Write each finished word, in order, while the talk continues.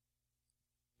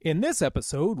In this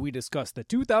episode, we discuss the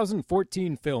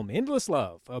 2014 film Endless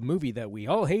Love, a movie that we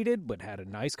all hated but had a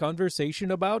nice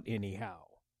conversation about anyhow.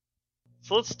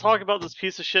 So let's talk about this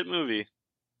piece of shit movie.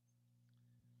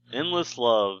 Endless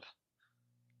Love.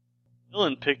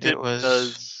 Dylan picked it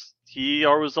because he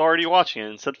was already watching it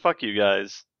and said, fuck you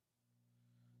guys.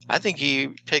 I think he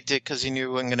picked it because he knew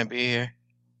he wasn't going to be here.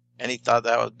 And he thought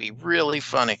that would be really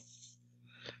funny.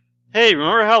 Hey,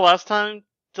 remember how last time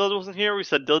Dylan wasn't here? We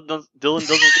said Dylan doesn't get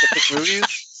to pick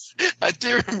movies? I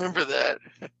do remember that.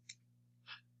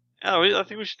 Yeah, I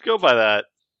think we should go by that.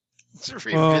 Let's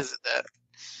revisit that.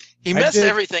 He messed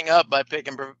everything up by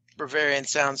picking Bavarian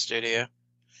Sound Studio.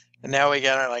 And now we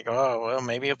got like, oh, well,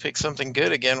 maybe he'll pick something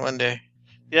good again one day.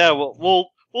 Yeah,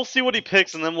 well, we'll see what he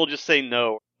picks, and then we'll just say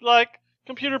no. Like,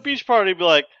 Computer Beach Party, be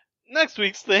like, next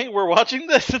week's thing, we're watching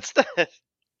this instead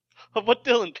of what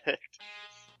Dylan picked.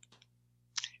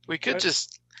 We could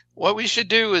what we should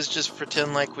do is just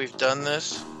pretend like we've done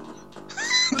this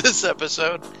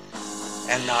episode,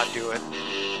 and not do it.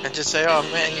 And just say, oh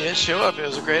man, you didn't show up, it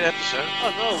was a great episode.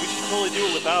 Oh no, we should totally do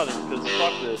it without it, because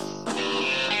fuck this.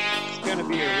 It's gonna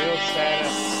be a real sad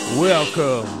episode.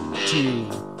 Welcome to,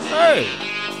 hey,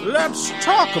 let's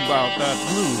talk about that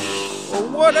movie, or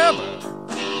whatever.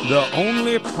 The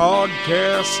only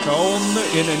podcast on the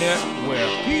internet where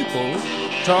people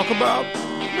talk about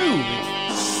movies.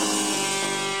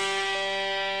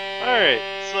 Alright,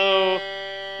 so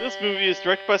this movie is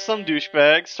directed by some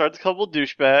douchebags, stars a couple of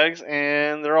douchebags,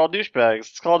 and they're all douchebags.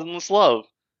 It's called Endless Love.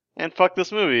 And fuck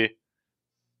this movie.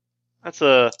 That's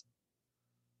a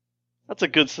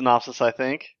good synopsis, I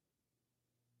think.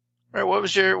 All right, what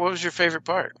was your favorite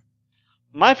part?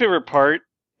 My favorite part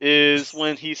is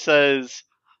when he says,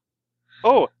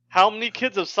 oh, how many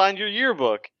kids have signed your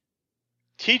yearbook?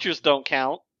 Teachers don't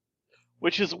count.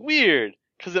 Which is weird,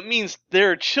 because it means there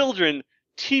are children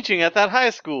teaching at that high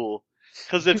school.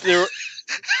 Because if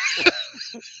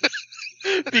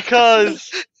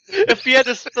he had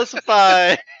to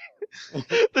specify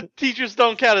the teachers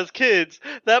don't count as kids,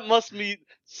 that must mean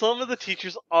some of the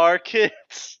teachers are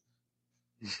kids.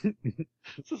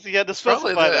 Since he had to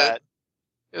specify that.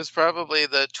 It was probably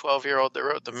the 12-year-old that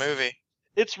wrote the movie.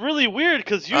 It's really weird,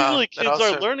 because usually kids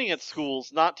are learning at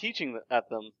schools, not teaching at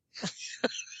them.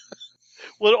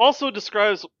 Well, it also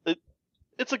describes...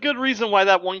 It's a good reason why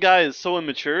that one guy is so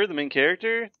immature, the main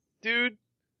character, dude.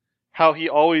 How he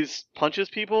always punches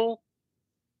people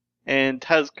and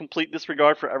has complete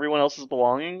disregard for everyone else's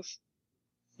belongings.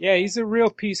 Yeah, he's a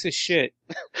real piece of shit.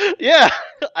 Yeah,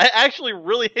 I actually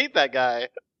really hate that guy.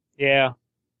 Yeah.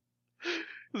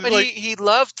 But like, he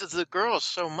loved the girls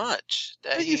so much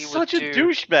that he's such a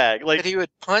douchebag. Like, that he would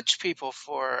punch people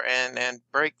for and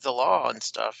break the law and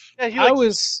stuff. Yeah,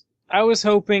 I was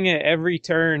hoping at every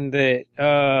turn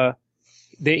that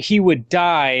he would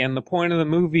die, and the point of the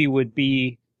movie would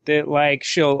be that, like,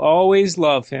 she'll always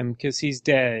love him because he's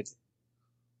dead.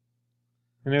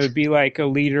 And it would be like a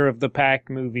Leader of the Pack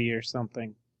movie or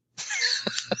something.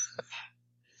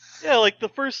 Yeah, like the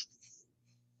first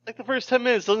 10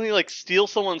 minutes, doesn't he, like, steal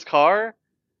someone's car?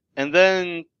 And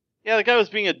then, yeah, the guy was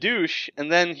being a douche,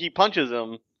 and then he punches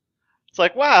him. It's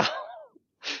like, wow,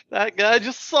 that guy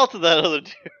just assaulted that other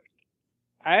dude.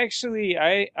 I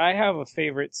have a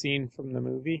favorite scene from the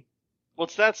movie.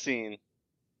 What's that scene?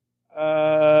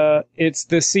 It's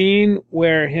the scene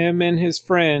where him and his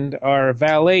friend are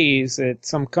valets at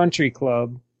some country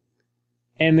club,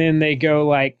 and then they go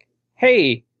like,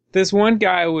 hey, this one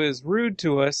guy was rude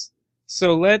to us,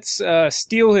 so let's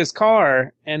steal his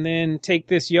car and then take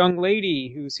this young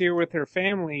lady who's here with her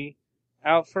family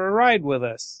out for a ride with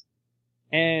us.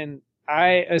 And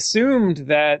I assumed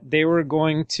that they were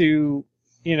going to,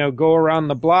 go around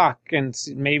the block and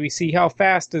maybe see how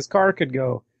fast his car could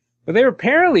go. But they were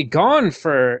apparently gone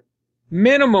for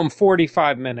minimum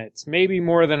 45 minutes, maybe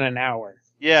more than an hour.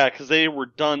 Yeah, because they were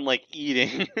done, like,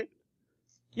 eating.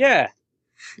 Yeah.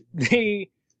 They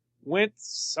went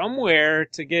somewhere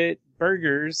to get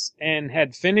burgers and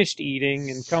had finished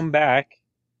eating and come back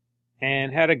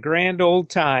and had a grand old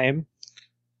time.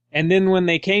 And then when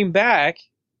they came back,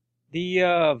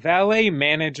 the valet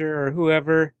manager or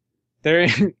whoever there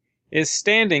is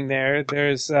standing there.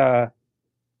 There's a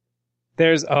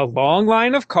long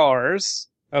line of cars,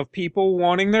 of people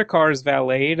wanting their cars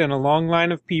valeted, and a long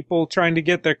line of people trying to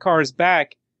get their cars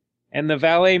back. And the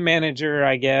valet manager,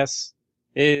 I guess,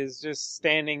 is just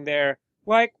standing there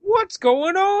like, what's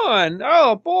going on?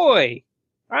 Oh boy,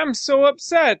 I'm so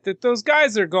upset that those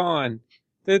guys are gone,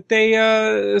 that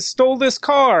they stole this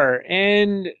car,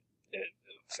 and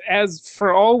as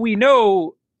for all we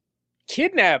know,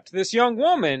 kidnapped this young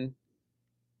woman.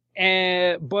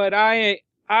 But I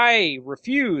I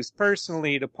refuse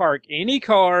personally to park any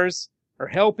cars or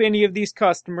help any of these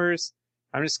customers.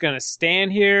 I'm just going to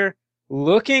stand here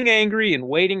looking angry and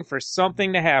waiting for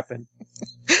something to happen.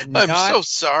 I'm so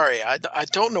sorry. I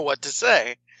don't know what to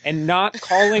say. And not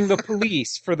calling the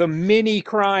police for the many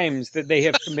crimes that they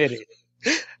have committed.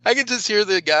 I can just hear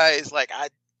the guys like,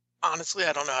 honestly,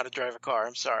 I don't know how to drive a car.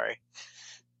 I'm sorry.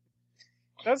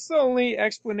 That's the only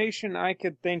explanation I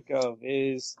could think of,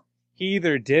 is he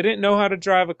either didn't know how to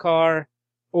drive a car,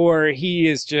 or he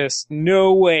is just,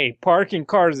 no way, parking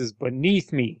cars is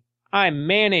beneath me. I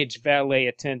manage valet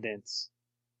attendants.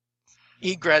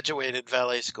 He graduated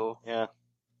valet school. Yeah.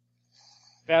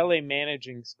 Valet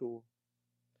managing school.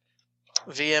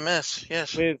 VMS,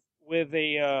 yes. With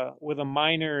a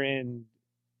minor in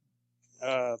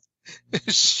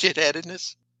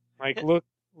shitheadedness. Like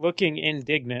looking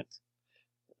indignant.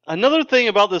 Another thing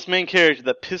about this main character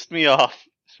that pissed me off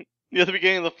near the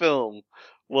beginning of the film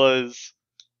was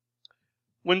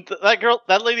when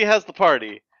that lady has the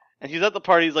party, and she's at the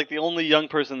party, he's like the only young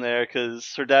person there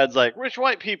because her dad's like, rich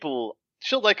white people.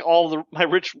 She'll like all my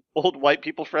rich old white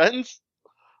people friends.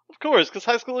 Of course, because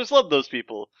high schoolers love those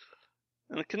people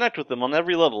and connect with them on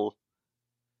every level.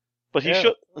 But he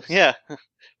but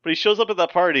he shows up at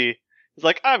that party. He's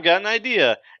like, I've got an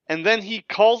idea. And then he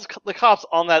calls the cops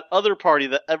on that other party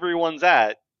that everyone's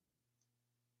at.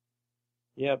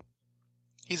 Yep.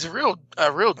 He's a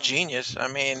real genius. I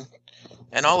mean,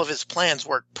 and all of his plans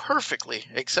work perfectly,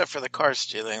 except for the car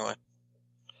stealing one.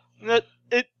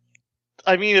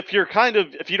 I mean, if you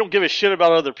don't give a shit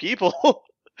about other people,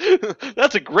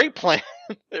 that's a great plan.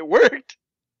 It worked.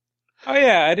 Oh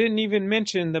yeah, I didn't even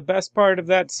mention the best part of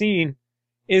that scene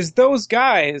is those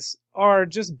guys are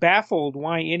just baffled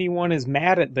why anyone is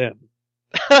mad at them.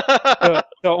 The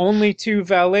only two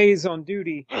valets on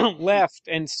duty left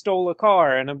and stole a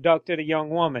car and abducted a young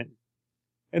woman.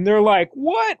 And they're like,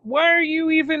 what? Why are you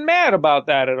even mad about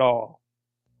that at all?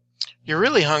 You're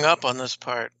really hung up on this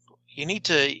part. You need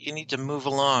to move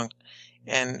along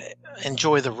and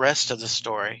enjoy the rest of the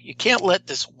story. You can't let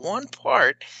this one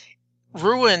part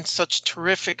ruin such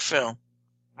terrific film.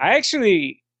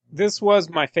 This was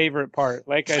my favorite part.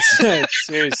 Like I said,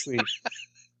 seriously.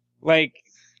 Like,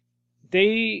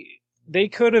 they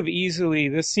could have easily,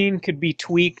 this scene could be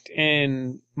tweaked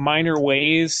in minor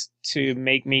ways to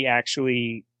make me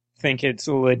actually think it's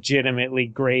a legitimately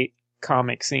great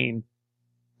comic scene.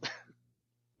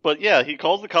 But yeah, he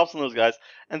calls the cops on those guys,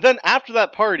 and then after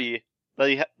that party that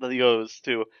he goes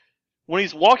to, when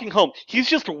he's walking home, he's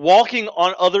just walking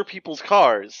on other people's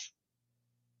cars.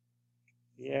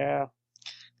 Yeah.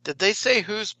 Did they say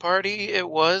whose party it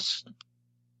was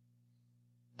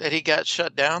that he got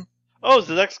shut down? Oh, it's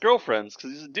his ex-girlfriend's,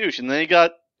 because he's a douche, and then he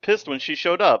got pissed when she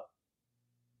showed up.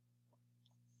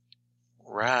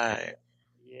 Right.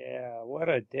 Yeah, what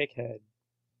a dickhead.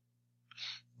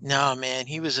 No, man,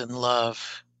 he was in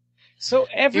love. So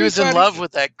He was in love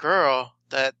with that girl,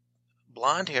 that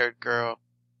blonde-haired girl.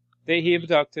 That he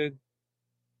abducted.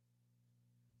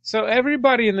 So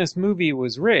everybody in this movie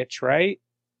was rich, right?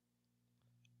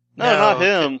 No, not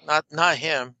him. Not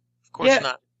him. Of course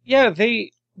not. Yeah,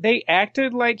 they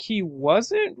acted like he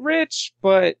wasn't rich,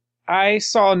 but I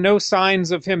saw no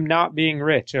signs of him not being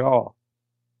rich at all.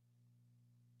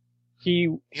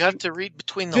 You have to read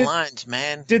between the lines,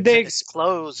 man. Did they in his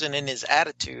clothes and in his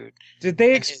attitude? Did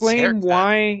they explain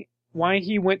why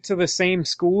he went to the same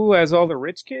school as all the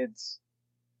rich kids?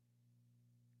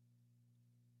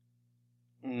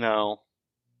 No.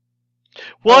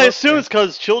 Well, I assume it's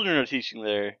because children are teaching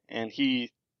there, and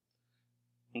he...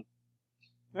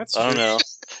 That's I don't know.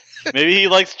 Maybe he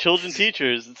likes children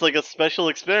teachers. It's like a special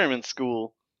experiment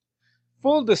school.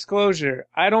 Full disclosure,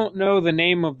 I don't know the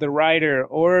name of the writer,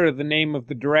 or the name of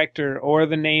the director, or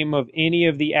the name of any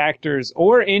of the actors,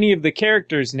 or any of the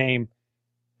characters' name.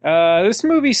 This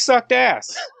movie sucked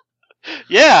ass.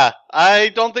 Yeah, I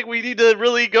don't think we need to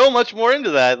really go much more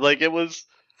into that. Like, it was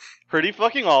pretty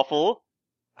fucking awful.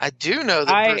 I do know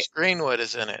that Bruce Greenwood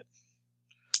is in it.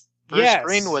 Bruce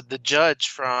Greenwood, the judge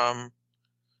from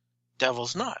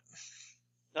Devil's Knot.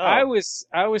 Oh. I was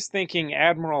thinking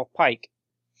Admiral Pike.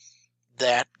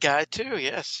 That guy too,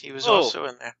 yes. He was also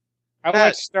in there. I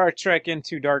watched Star Trek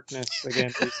Into Darkness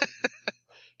again recently.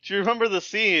 Do you remember the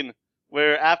scene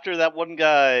where after that one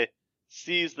guy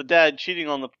sees the dad cheating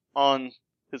on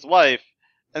his wife,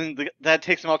 and the dad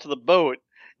takes him out to the boat,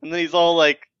 and then he's all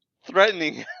like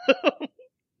threatening him?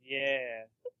 Yeah.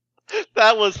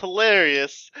 That was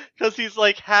hilarious, because he's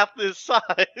like half his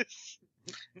size.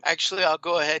 Actually, I'll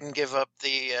go ahead and give up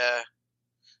the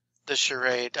the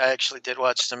charade. I actually did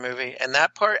watch the movie, and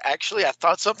that part, actually, I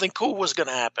thought something cool was going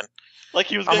to happen. Like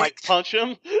he was going to punch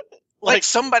him? Like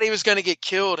somebody was going to get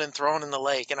killed and thrown in the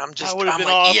lake, and I'm like,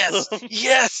 awesome.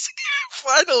 yes,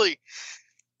 finally.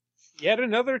 Yet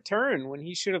another turn when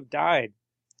he should have died.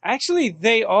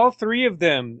 Actually, all three of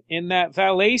them in that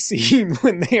valet scene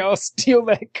when they all steal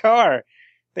that car,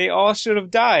 they all should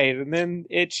have died. And then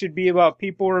it should be about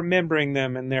people remembering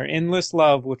them and their endless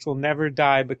love, which will never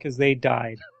die because they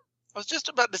died. I was just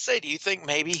about to say, do you think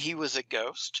maybe he was a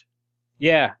ghost?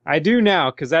 Yeah, I do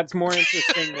now, because that's more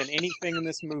interesting than anything in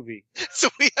this movie. So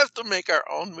we have to make our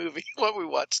own movie while we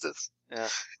watch this. Yeah.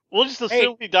 We'll just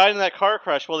assume he died in that car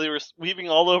crash while they were weaving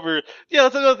all over. Yeah,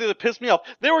 that's another thing that pissed me off.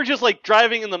 They were just like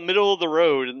driving in the middle of the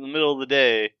road in the middle of the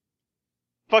day.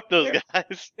 Fuck those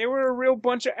guys. They were a real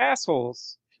bunch of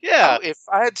assholes. Yeah. If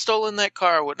I had stolen that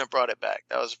car, I wouldn't have brought it back.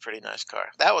 That was a pretty nice car.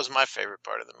 That was my favorite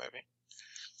part of the movie.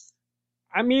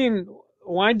 I mean,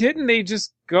 why didn't they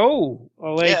just go?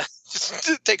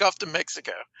 Just take off to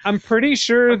Mexico. I'm pretty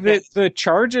sure that the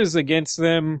charges against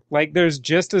them, there's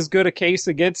just as good a case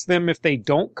against them if they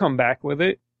don't come back with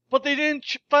it. But they didn't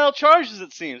file charges,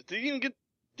 it seems. Did he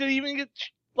even get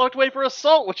locked away for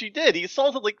assault, which he did. He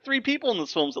assaulted 3 people in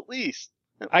this films at least.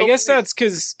 I guess that's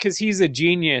because he's a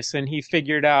genius and he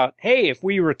figured out, hey, if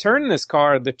we return this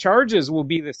car, the charges will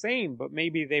be the same, but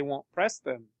maybe they won't press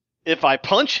them. If I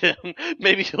punch him,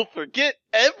 maybe he'll forget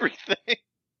everything.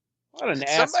 What an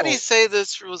asshole. Somebody say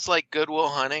this was like Goodwill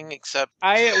Hunting, except...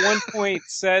 I at one point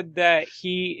said that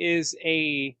he is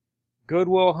a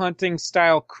Goodwill Hunting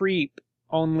style creep,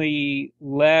 only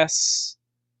less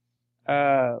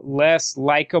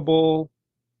likable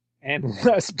and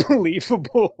less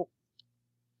believable.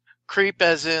 Creep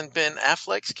as in Ben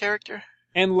Affleck's character?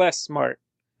 And less smart.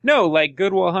 No, like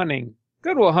Goodwill Hunting.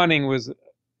 Goodwill Hunting was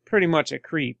pretty much a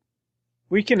creep.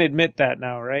 We can admit that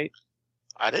now, right?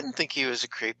 I didn't think he was a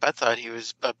creep. I thought he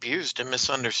was abused and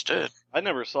misunderstood. I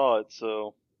never saw it,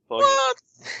 so... What?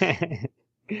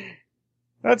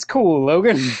 That's cool,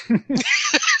 Logan.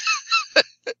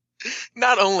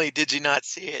 Not only did you not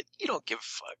see it, you don't give a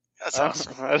fuck. That's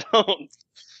awesome. I don't.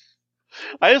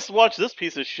 I just watched this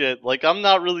piece of shit. I'm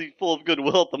not really full of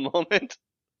goodwill at the moment.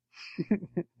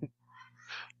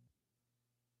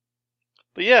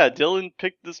 But yeah, Dylan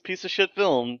picked this piece of shit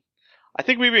film. I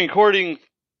think we've been recording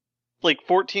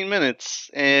 14 minutes,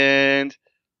 and I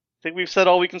think we've said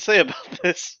all we can say about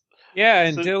this. Yeah,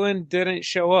 and Dylan didn't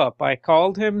show up. I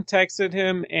called him, texted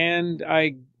him, and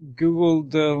I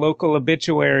Googled the local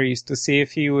obituaries to see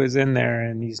if he was in there,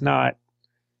 and he's not.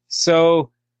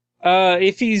 So,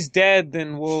 if he's dead,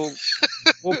 then we'll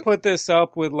put this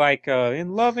up with a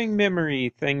in loving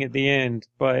memory thing at the end,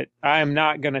 but I'm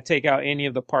not going to take out any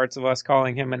of the parts of us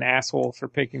calling him an asshole for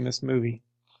picking this movie.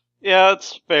 Yeah,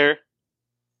 that's fair.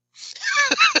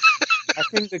 I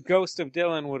think the ghost of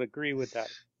Dylan would agree with that.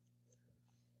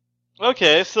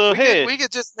 Okay, so we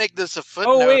could just make this a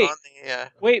footnote on the...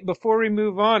 Wait, before we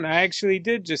move on, I actually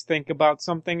did just think about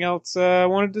something else I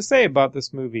wanted to say about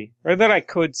this movie. Or that I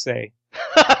could say.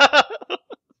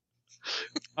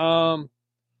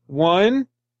 One,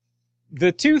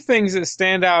 the 2 things that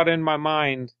stand out in my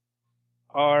mind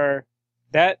are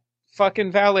that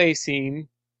fucking valet scene,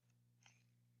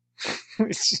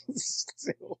 which is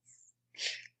still...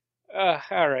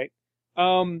 alright.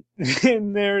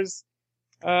 Then there's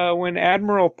when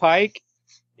Admiral Pike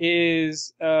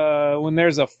is when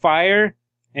there's a fire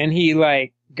and he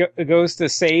goes to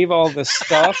save all the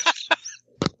stuff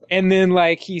and then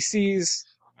he sees,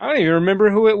 I don't even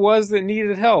remember who it was that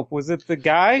needed help. Was it the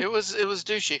guy? It was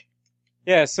Douchey.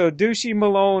 Yeah, so Douchey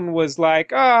Malone was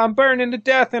like, I'm burning to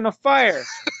death in a fire.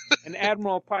 And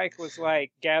Admiral Pike was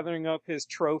gathering up his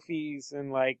trophies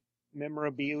and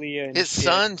memorabilia and his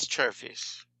son's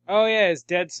trophies. Oh yeah, his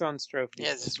dead son's trophies.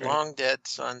 Yeah, his long dead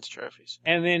son's trophies.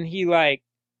 And then he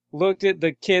looked at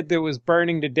the kid that was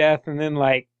burning to death, and then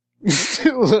looked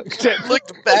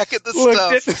back at the looked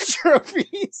stuff. at the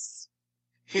trophies.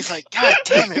 He's like, God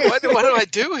damn it! What do I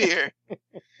do here?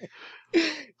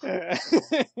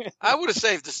 I would have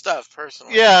saved the stuff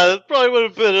personally. Yeah, it probably would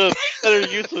have been a better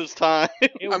use of his time.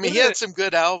 He had some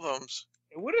good albums.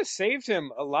 It would have saved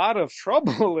him a lot of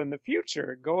trouble in the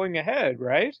future going ahead,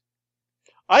 right?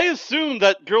 I assume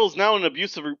that girl's now in a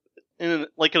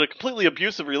completely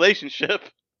abusive relationship.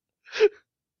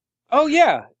 Oh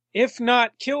yeah, if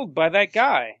not killed by that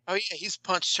guy. Oh yeah, he's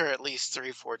punched her at least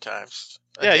 3-4 times.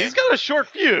 Yeah, he's got a short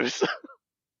fuse.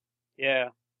 Yeah.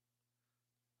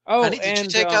 Oh, honey, did you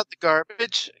take out the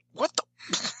garbage? What the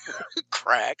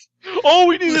crack? Oh,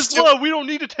 we need his love. We don't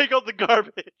need to take out the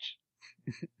garbage.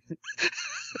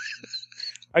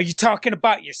 Are you talking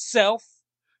about yourself?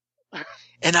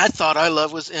 And I thought our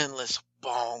love was endless.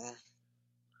 Bong.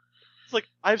 It's like,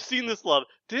 I've seen this love.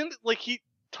 He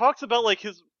talks about, like,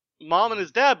 his mom and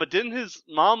his dad, but didn't his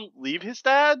mom leave his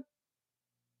dad?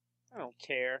 I don't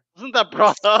care. Wasn't that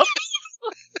brought up?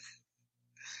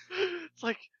 It's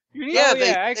like,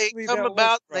 they come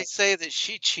about, they say that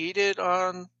she cheated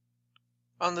on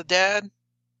the dad.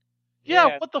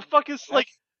 Yeah, what the fuck is, like,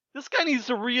 this guy needs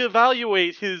to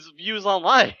reevaluate his views on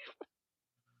life.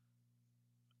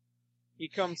 He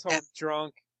comes home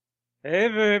drunk. Hey,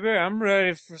 baby, I'm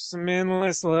ready for some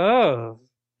endless love.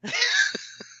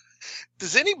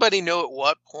 Does anybody know at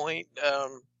what point,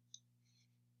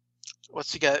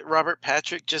 what's he got? Robert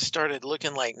Patrick just started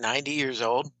looking like 90 years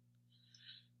old?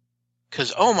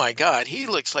 Because, oh my God, he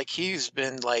looks like he's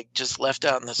been, like, just left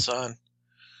out in the sun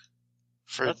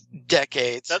for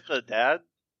decades. That's the dad?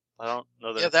 I don't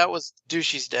know that. Yeah, that was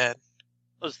Douchey's dad.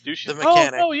 That was Douchey? The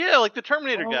mechanic. Oh, yeah, like the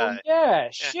Terminator guy. Yeah,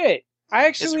 shit. I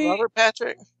actually... It's Robert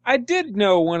Patrick? I did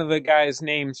know one of the guys'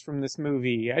 names from this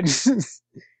movie. I just...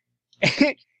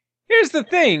 Here's the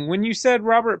thing. When you said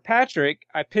Robert Patrick,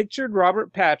 I pictured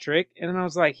Robert Patrick, and then I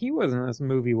was like, he wasn't in this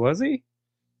movie, was he?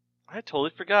 I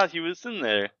totally forgot he was in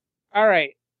there. All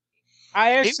right.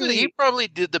 He probably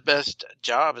did the best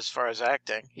job as far as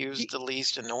acting. He was the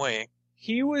least annoying.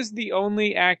 He was the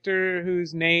only actor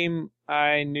whose name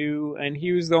I knew, and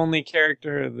he was the only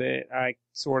character that I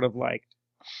sort of liked.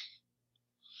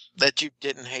 That you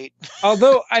didn't hate.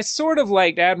 Although I sort of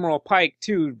liked Admiral Pike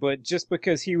too, but just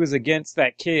because he was against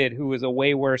that kid who was a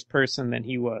way worse person than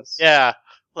he was. Yeah,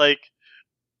 like,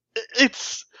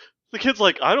 the kid's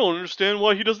like, I don't understand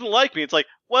why he doesn't like me. It's like,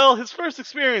 well, his first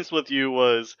experience with you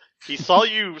was he saw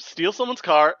you steal someone's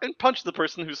car and punch the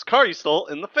person whose car you stole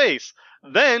in the face.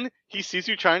 Then he sees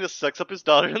you trying to sex up his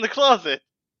daughter in the closet.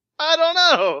 I don't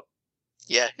know.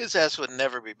 Yeah, his ass would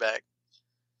never be back.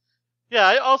 Yeah,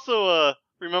 I also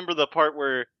remember the part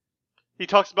where he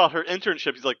talks about her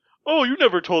internship. He's like, oh, you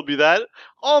never told me that.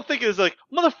 All I'm thinking is like,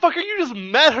 motherfucker, you just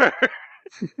met her.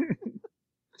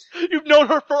 You've known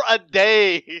her for a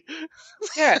day.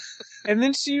 Yeah, and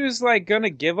then she was like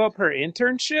gonna give up her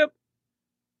internship.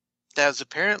 That was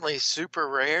apparently super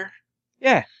rare.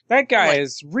 Yeah, that guy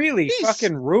is really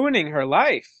fucking ruining her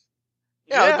life.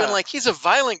 Yeah, I've been like, he's a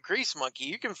violent grease monkey.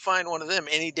 You can find one of them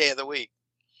any day of the week.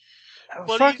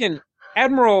 Fucking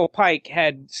Admiral Pike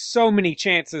had so many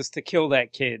chances to kill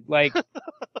that kid. Like,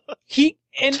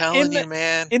 I'm telling you,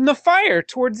 man. In the fire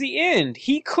towards the end,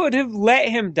 he could have let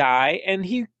him die,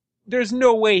 and there's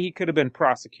no way he could have been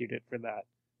prosecuted for that.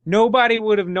 Nobody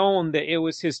would have known that it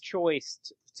was his choice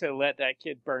to let that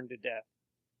kid burn to death.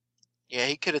 Yeah,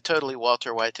 he could have totally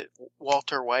Walter Whited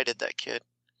that kid.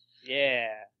 Yeah.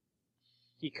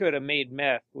 He could have made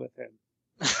meth with him.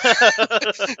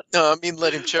 No, I mean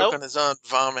let him choke on his own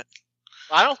vomit.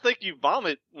 I don't think you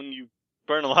vomit when you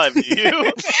burn alive, do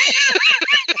you?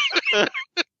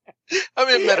 I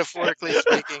mean, metaphorically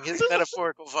speaking, his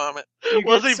metaphorical vomit.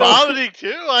 Was he vomiting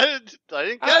too? I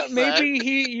didn't catch that. Maybe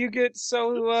you get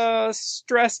so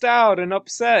stressed out and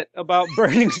upset about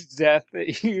burning to death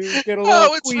that you get a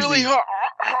little it's queasy. really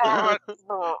hot.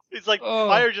 He's like,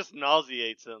 fire just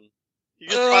nauseates him. He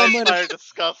just finds fire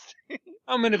disgusting.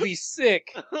 I'm gonna be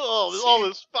sick. All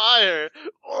this fire.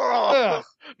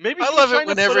 Maybe I love it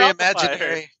when every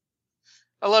imaginary.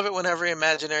 I love it when every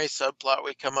imaginary subplot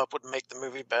we come up would make the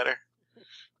movie better.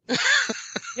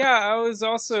 Yeah, I was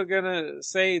also gonna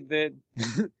say that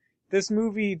this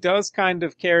movie does kind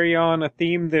of carry on a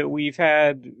theme that we've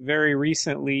had very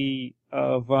recently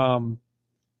of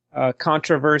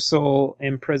controversial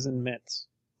imprisonment.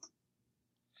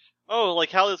 Oh,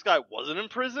 like how this guy wasn't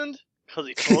imprisoned? Because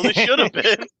he totally should have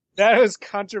been. That was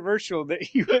controversial that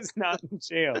he was not in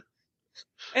jail.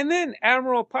 And then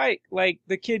Admiral Pike, like,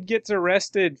 the kid gets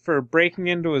arrested for breaking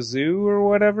into a zoo or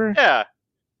whatever. Yeah.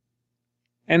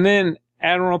 And then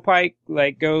Admiral Pike,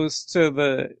 like, goes to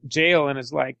the jail and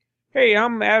is like, hey,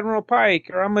 I'm Admiral Pike,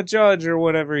 or I'm a judge, or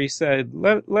whatever he said.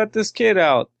 Let this kid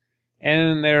out.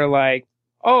 And they're like,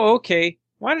 oh, okay.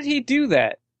 Why did he do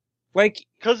that? Like,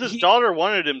 because his daughter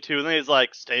wanted him to, and then he's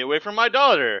like, stay away from my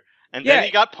daughter. And then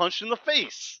he got punched in the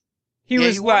face. He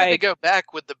wanted to go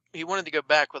back with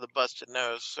a busted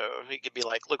nose, so he could be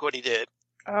like, look what he did.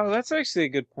 Oh, that's actually a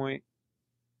good point.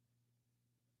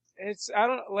 I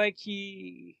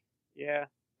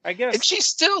guess. And she's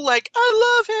still like,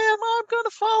 I love him, I'm gonna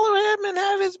follow him and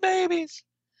have his babies.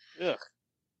 Ugh.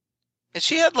 And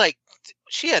she had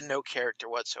no character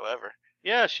whatsoever.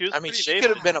 Yeah, she was she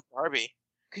could have been a Barbie.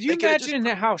 Could you imagine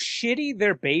how shitty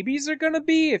their babies are gonna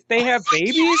be if they have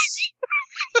babies?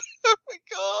 Oh my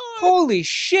god. Holy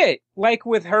shit. Like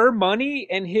with her money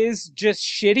and his just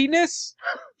shittiness?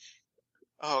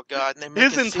 Oh God! And they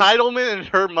make his entitlement and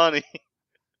her money.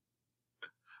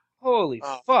 Holy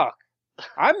fuck!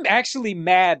 I'm actually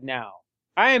mad now.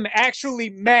 I am actually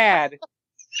mad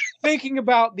thinking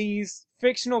about these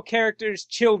fictional characters'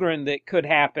 children that could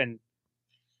happen.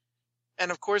 And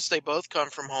of course, they both come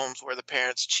from homes where the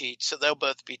parents cheat, so they'll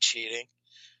both be cheating.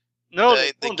 No,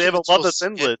 they have a love that's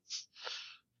endless.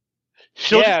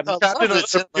 She'll just be trapped in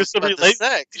an abusive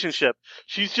relationship.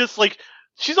 She's just like,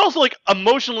 she's also like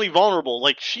emotionally vulnerable.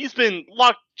 Like she's been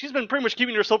pretty much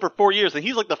keeping herself for 4 years, and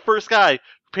he's like the first guy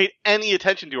who paid any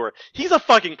attention to her. He's a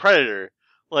fucking predator.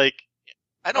 Like,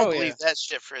 I don't believe that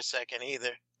shit for a second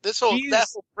either. That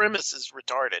whole premise is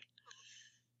retarded.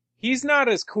 He's not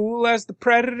as cool as the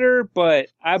Predator, but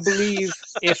I believe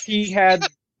if he had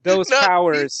those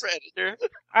powers,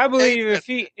 I believe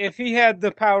if he had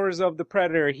the powers of the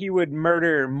Predator, he would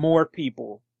murder more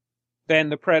people than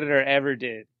the Predator ever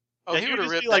did. Oh, he would have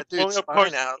ripped that dude's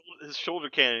spine out. His shoulder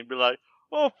cannon and be like,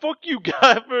 "Oh, fuck you,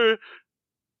 guy, for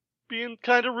being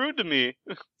kind of rude to me.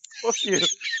 Fuck you.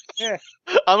 Yeah,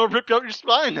 I'm gonna rip out your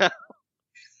spine now."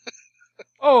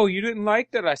 Oh, you didn't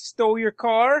like that I stole your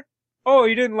car? Oh,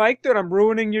 you didn't like that I'm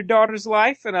ruining your daughter's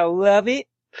life and I love it?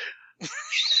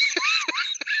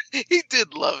 He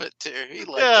did love it, too. He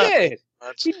liked it.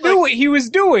 He knew what he was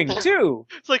doing, too.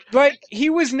 It's like he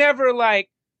was never like,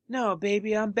 no,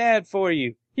 baby, I'm bad for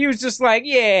you. He was just like,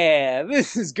 yeah,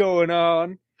 this is going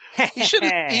on. He should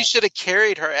have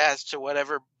carried her ass to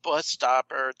whatever bus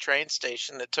stop or train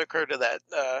station that took her to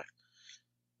that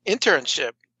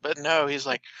internship. But no, he's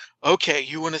like, okay,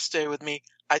 you want to stay with me?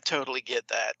 I totally get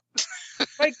that.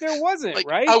 Like, there wasn't,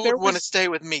 right? I would want to stay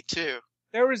with me, too.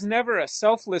 There was never a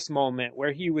selfless moment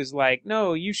where he was like,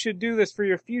 no, you should do this for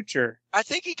your future. I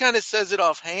think he kind of says it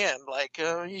offhand. Like,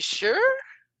 you sure?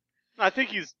 I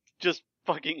think he's just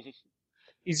fucking...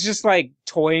 He's just, like,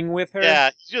 toying with her?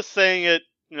 Yeah, he's just saying it,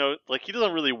 you know, like, he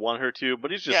doesn't really want her to,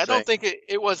 but he's just I don't think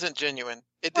it wasn't genuine.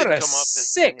 It didn't come up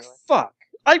as sick genuine. Fuck.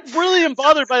 I really am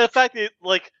bothered by the fact that,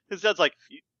 like, his dad's like,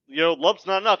 you know, love's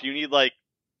not enough. You need, like,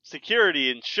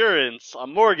 security, insurance, a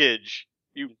mortgage.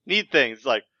 You need things. It's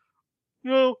like,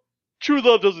 no, true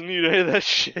love doesn't need any of that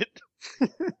shit.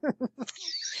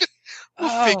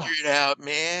 We'll figure it out,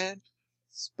 man.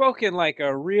 Spoken like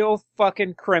a real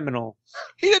fucking criminal.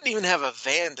 He didn't even have a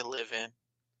van to live in.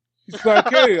 He's like,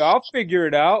 hey, I'll figure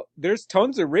it out. There's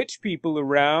tons of rich people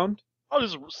around. I'll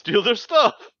just steal their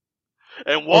stuff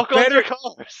and walk on their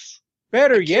cars.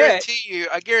 Better yet.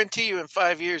 I guarantee you in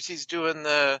 5 years he's doing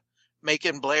the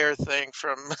Macon Blair thing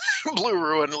from Blue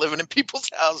Ruin, living in people's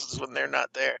houses when they're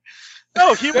not there.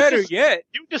 No, he Better would yet.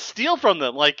 He would just steal from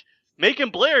them. Like,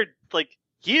 Macon Blair, like,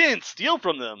 he didn't steal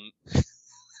from them.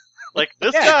 Like,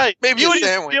 this guy, maybe he would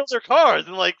steal their cars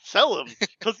and, like, sell them.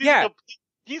 Because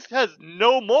he has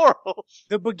no morals.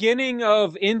 The beginning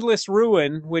of Endless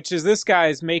Ruin, which is this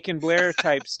guy's Macon Blair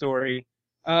type story,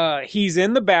 he's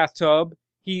in the bathtub,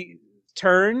 he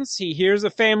turns, he hears a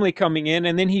family coming in,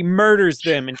 and then he murders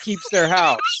them and keeps their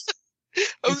house.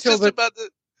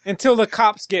 Until the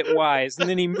cops get wise, and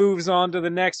then he moves on to the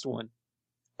next one.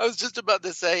 I was just about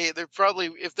to say,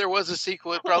 if there was a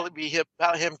sequel, it'd probably be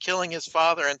about him killing his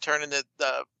father and turning the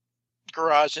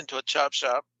garage into a chop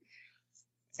shop.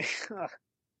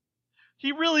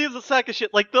 He really is a sack of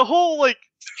shit. Like, the whole, like,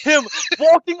 him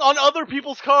walking on other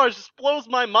people's cars just blows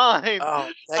my mind. Oh,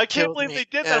 I can't believe they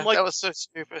did that. I'm like, that was so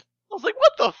stupid. I was like,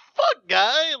 what the fuck,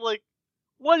 guy? Like,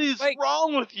 what is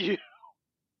wrong with you?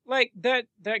 Like, that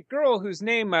girl whose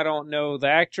name I don't know, the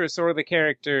actress or the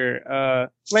character,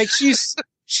 like, she's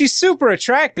super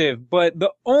attractive, but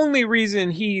the only reason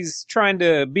he's trying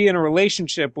to be in a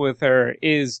relationship with her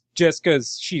is just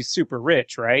because she's super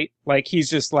rich, right? Like, he's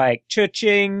just like,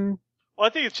 cha-ching. Well,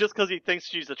 I think it's just because he thinks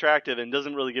she's attractive and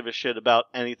doesn't really give a shit about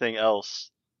anything else.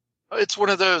 It's one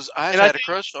of those, I've had a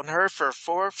crush on her for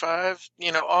 4 or 5,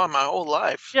 all my whole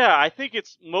life. Yeah, I think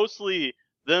it's mostly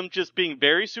them just being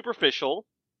very superficial.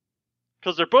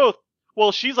 Because they're both,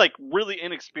 well, she's like really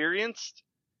inexperienced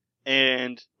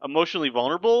and emotionally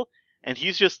vulnerable, and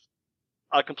he's just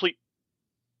a complete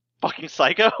fucking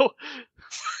psycho.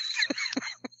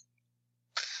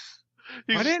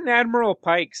 Why didn't Admiral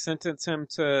Pike sentence him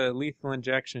to lethal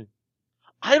injection?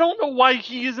 I don't know why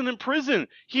he isn't in prison.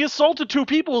 He assaulted 2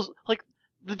 people. Like,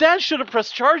 the dad should have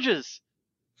pressed charges.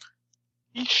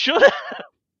 He should have.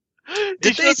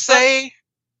 Did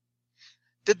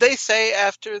they say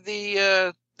after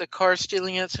the car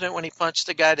stealing incident when he punched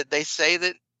the guy, did they say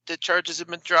that the charges had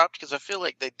been dropped? Because I feel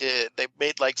like they did. They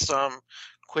made like some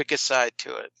quick aside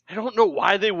to it. I don't know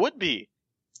why they would be.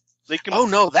 Oh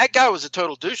no, that guy was a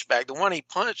total douchebag. The one he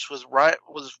punched was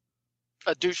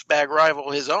a douchebag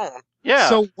rival his own. Yeah.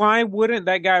 So why wouldn't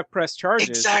that guy press charges?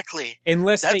 Exactly.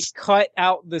 Unless they cut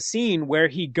out the scene where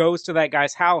he goes to that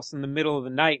guy's house in the middle of the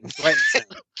night and threatens him.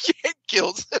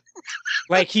 Kills him.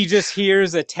 Like he just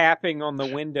hears a tapping on the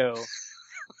window.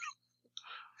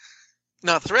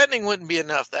 No, threatening wouldn't be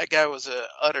enough. That guy was a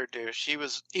utter douche. He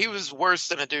was worse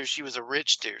than a douche. He was a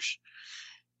rich douche.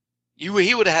 He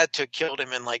would have had to have killed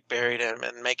him and like buried him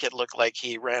and make it look like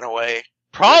he ran away.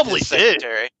 Probably did.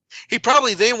 He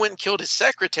probably then went and killed his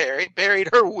secretary, buried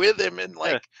her with him, and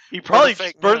like he probably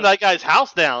burned that guy's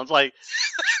house down. It's like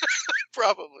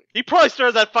probably he probably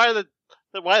started that fire that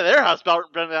why their house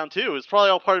burned down too. It's probably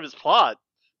all part of his plot.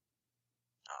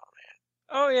 Oh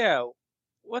man. Oh yeah,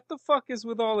 what the fuck is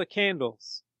with all the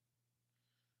candles?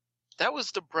 That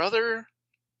was the brother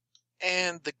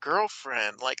and the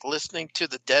girlfriend, like listening to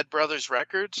the Dead Brothers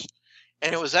records.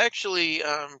 And it was actually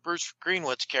Bruce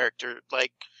Greenwood's character,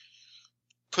 like,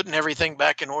 putting everything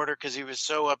back in order because he was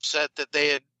so upset that they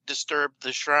had disturbed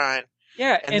the shrine.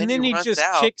 Yeah, and then he just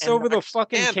kicks over the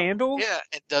fucking candle? Yeah,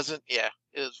 it doesn't, it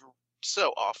was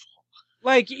so awful.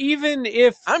 Like, even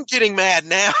if... I'm getting mad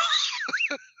now.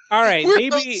 Alright,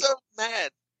 maybe... so mad.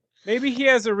 Maybe he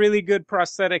has a really good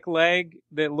prosthetic leg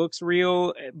that looks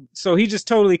real, so he just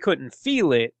totally couldn't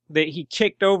feel it, that he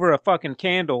kicked over a fucking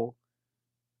candle.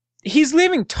 He's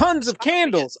leaving tons of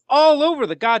candles all over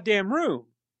the goddamn room.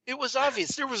 It was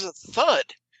obvious. There was a thud.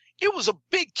 It was a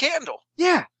big candle.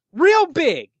 Yeah, real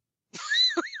big.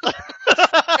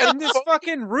 And this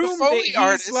fucking room that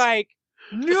he's like,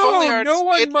 no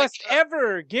one must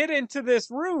ever get into this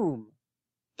room.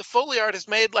 The Foley artist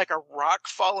made like a rock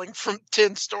falling from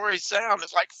 10-story sound.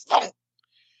 It's like, thump.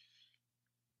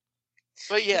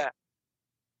 But yeah,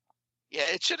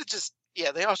 it should have just...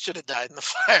 Yeah, they all should have died in the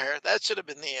fire. That should have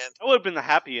been the end. That would have been the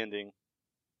happy ending.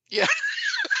 Yeah.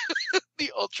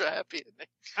 The ultra happy ending.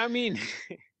 I mean...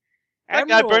 That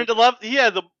guy burned to love. He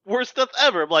had the worst death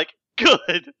ever. I'm like,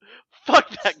 good. Fuck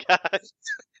that guy.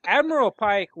 Admiral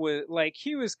Pike was, like,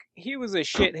 he was a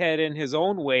shithead in his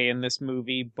own way in this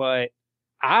movie, but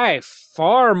I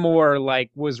far more,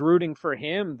 like, was rooting for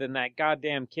him than that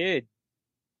goddamn kid.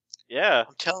 Yeah.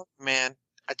 I'm telling you, man,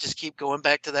 I just keep going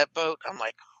back to that boat. I'm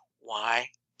like, why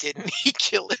didn't he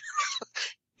kill him?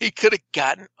 He could have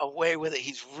gotten away with it.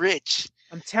 He's rich.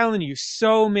 I'm telling you,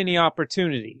 so many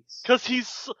opportunities. Because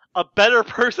he's a better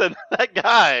person than that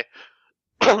guy.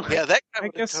 Yeah, that guy I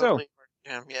guess totally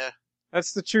so. Him, yeah.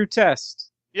 That's the true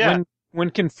test. Yeah. When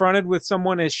confronted with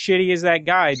someone as shitty as that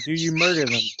guy, do you murder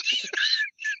them?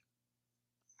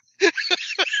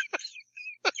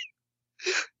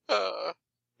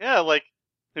 Yeah, like,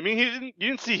 I mean, you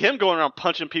didn't see him going around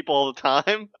punching people all the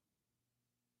time.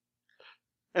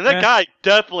 And that guy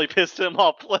definitely pissed him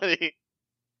off plenty.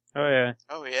 Oh, yeah.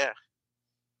 Oh, yeah.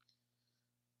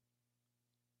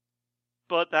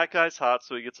 But that guy's hot,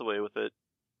 so he gets away with it.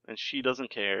 And she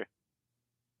doesn't care.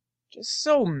 Just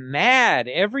so mad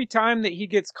every time that he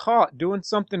gets caught doing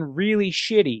something really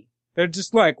shitty. They're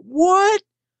just like, what?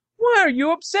 Why are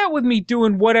you upset with me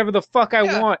doing whatever the fuck I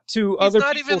want to other people's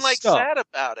stuff? He's not even, like, sad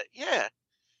about it. Yeah.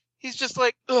 He's just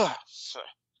like, ugh,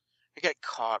 I got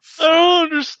caught. I don't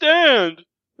understand.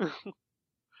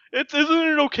 Isn't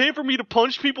it okay for me to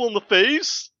punch people in the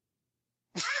face?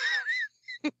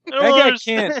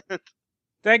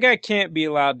 That guy can't be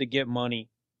allowed to get money.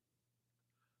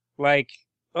 Like,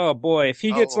 oh boy, if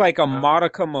he gets like a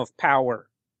modicum of power.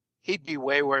 He'd be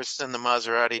way worse than the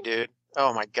Maserati dude.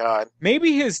 Oh my god.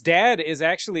 Maybe his dad is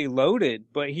actually loaded,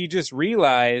 but he just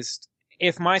realized,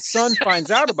 if my son finds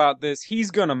out about this,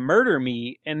 he's gonna murder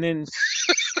me. And then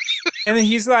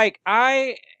he's like,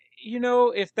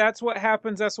 if that's what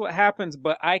happens, that's what happens.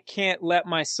 But I can't let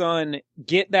my son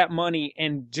get that money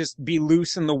and just be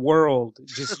loose in the world,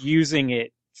 just using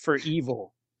it for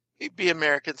evil. He'd be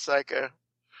American Psycho.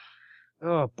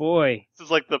 Oh boy. This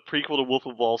is like the prequel to Wolf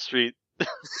of Wall Street.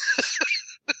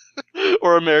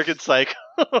 Or American Psycho.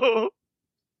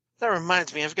 That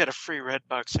reminds me, I've got a free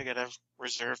Redbox I gotta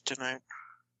reserve tonight.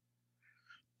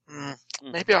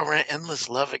 Maybe I'll rent Endless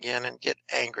Love again and get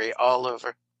angry all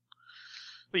over.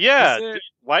 But yeah,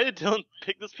 why did Dylan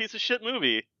pick this piece of shit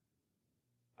movie?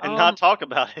 And not talk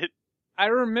about it? I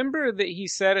remember that he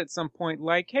said at some point,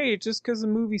 like, hey, just because the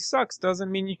movie sucks doesn't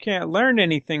mean you can't learn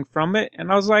anything from it.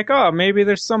 And I was like, oh, maybe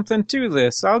there's something to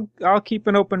this. I'll keep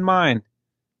an open mind.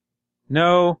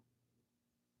 No.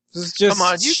 This is just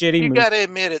shitty movie. You gotta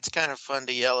admit it's kind of fun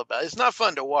to yell about. It's not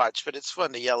fun to watch, but it's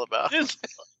fun to yell about.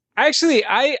 Actually,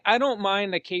 I don't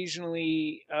mind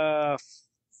occasionally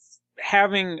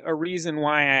having a reason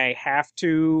why I have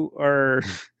to, or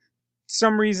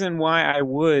some reason why I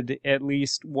would at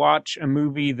least watch a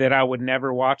movie that I would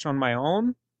never watch on my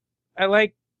own. I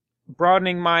like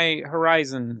broadening my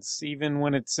horizons, even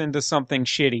when it's into something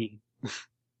shitty.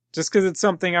 Just because it's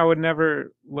something I would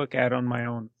never look at on my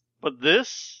own. But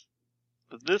this,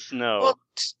 no. Well,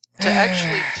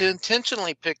 to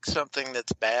intentionally pick something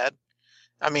that's bad.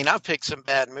 I mean, I've picked some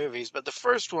bad movies, but the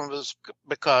first one was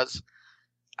because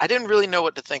I didn't really know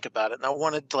what to think about it, and I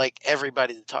wanted like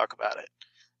everybody to talk about it.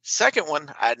 Second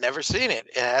one, I'd never seen it.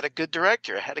 It had a good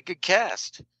director. It had a good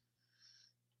cast.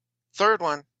 Third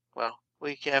one, well,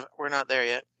 we're not there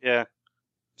yet. Yeah.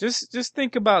 Just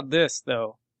think about this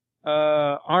though.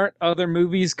 Aren't other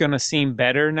movies gonna seem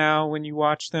better now when you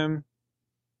watch them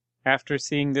after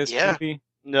seeing this movie?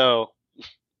 No.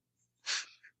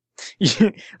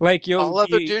 Like all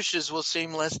other douches will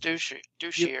seem less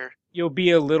douchier. You'll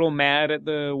be a little mad at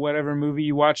the whatever movie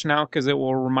you watch now because it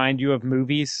will remind you of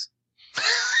movies.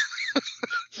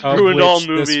 Ruined all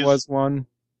movies. This was one.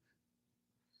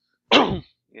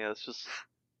 Yeah, this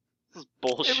is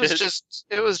bullshit.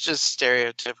 It was just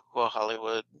stereotypical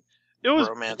Hollywood. It was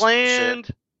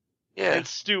bland and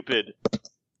stupid.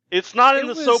 It's not in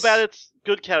the so bad it's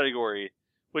good category,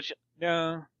 which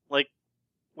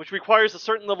requires a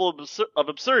certain level of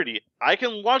absurdity. I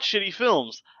can watch shitty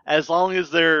films as long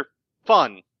as they're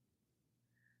fun.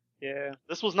 Yeah.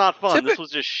 This was not fun. This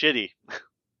was just shitty.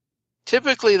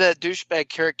 Typically, that douchebag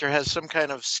character has some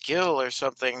kind of skill or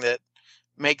something that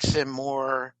makes him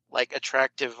more like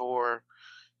attractive or,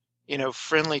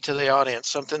 friendly to the audience,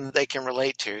 something that they can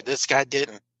relate to. This guy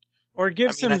didn't. Or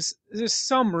gives him just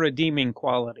some redeeming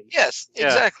quality. Yes,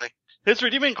 exactly. His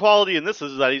redeeming quality in this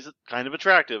is that he's kind of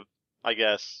attractive, I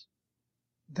guess.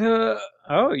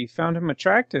 You found him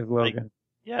attractive, Logan.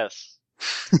 Yes.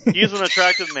 He's an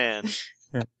attractive man.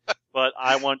 But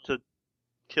I want to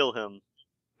kill him.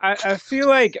 I feel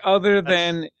like other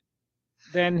than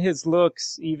his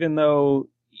looks, even though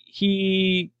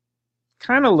he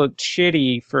kind of looked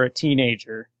shitty for a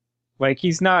teenager. Like,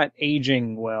 he's not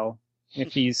aging well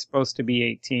if he's supposed to be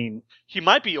 18. He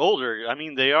might be older. I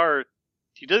mean,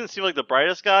 he doesn't seem like the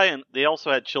brightest guy, and they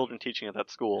also had children teaching at that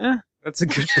school. That's a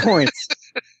good point.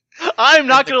 I'm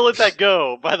not going to let that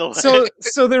go, by the way.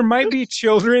 So there might be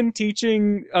children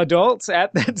teaching adults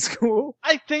at that school?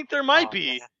 I think there might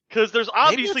be. Because there's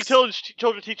obviously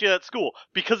children teaching at school.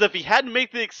 Because if he hadn't made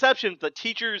the exception that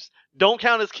teachers don't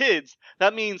count as kids,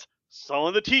 that means some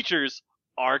of the teachers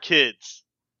are kids.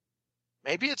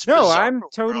 Maybe it's No, I'm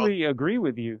totally agree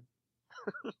with you.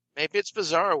 Maybe it's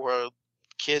Bizarro World.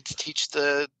 Kids teach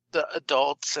the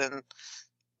adults and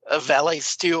valets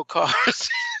steal cars.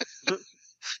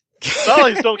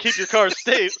 Valets don't keep your cars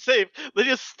safe. They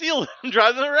just steal them and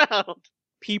drive them around.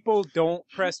 People don't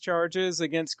press charges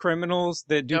against criminals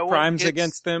that do crimes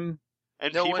against them.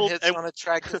 And no one hits on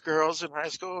attractive girls in high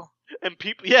school. And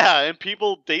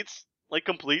people dates like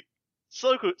complete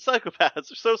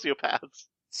psychopaths or sociopaths.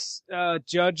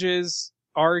 Judges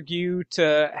argue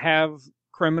to have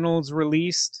criminals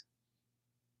released.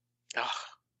 Oh.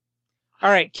 All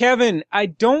right, Kevin, I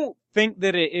don't think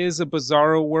that it is a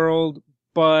Bizarro World,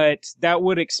 but that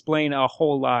would explain a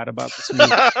whole lot about this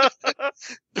movie.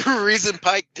 The reason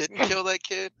Pike didn't kill that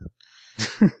kid?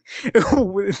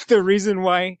 The reason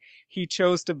why he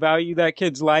chose to value that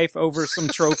kid's life over some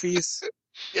trophies?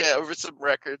 Yeah, over some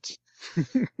records.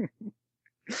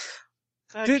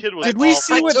 Did we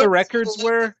see what the records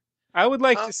were? I would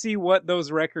like to see what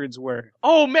those records were.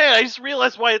 Oh man, I just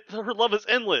realized why her love is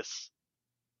endless.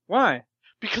 Why?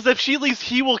 Because if she leaves,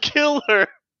 he will kill her.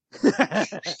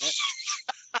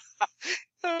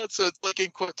 So it's like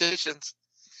in quotations.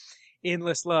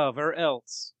 Endless love, or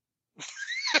else.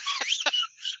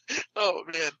 Oh,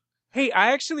 man. Hey,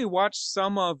 I actually watched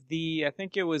some of I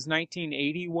think it was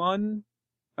 1981,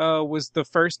 was the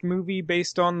first movie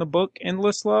based on the book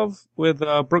Endless Love with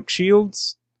Brooke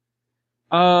Shields.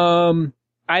 I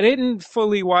didn't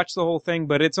fully watch the whole thing,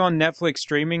 but it's on Netflix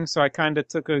streaming, so I kind of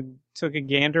took a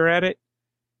gander at it.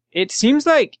 It seems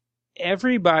like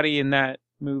everybody in that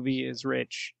movie is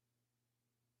rich.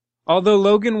 Although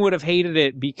Logan would have hated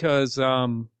it because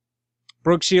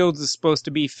Brooke Shields is supposed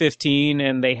to be 15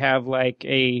 and they have like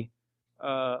a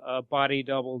body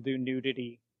double do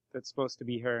nudity that's supposed to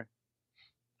be her.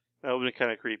 That would be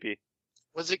kind of creepy.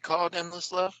 Was it called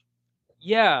Endless Love?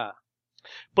 Yeah.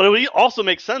 But it would also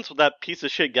make sense with that piece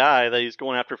of shit guy that he's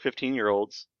going after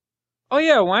 15-year-olds. Oh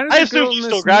yeah, why did I assume he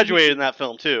still graduated in that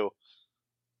film too.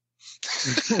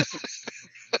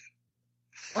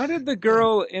 Why did the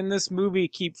girl in this movie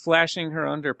keep flashing her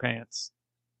underpants?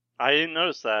 I didn't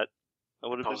notice that.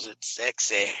 Was it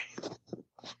sexy?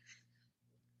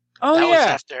 Oh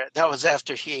yeah. That was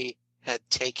after he had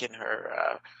taken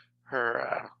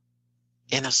her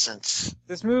innocence.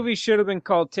 This movie should have been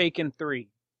called Taken 3.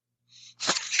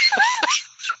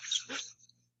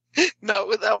 Not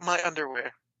without my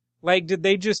underwear. Like, did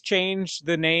they just change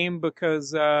the name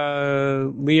because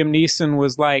Liam Neeson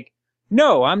was like,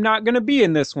 no, I'm not going to be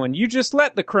in this one. You just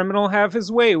let the criminal have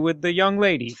his way with the young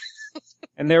lady.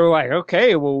 And they were like,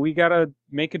 okay, well, we got to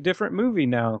make a different movie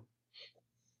now.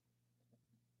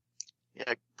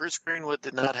 Yeah, Bruce Greenwood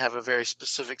did not have a very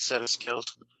specific set of skills.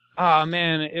 Ah,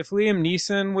 man, if Liam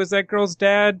Neeson was that girl's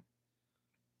dad,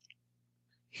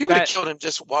 he would have killed him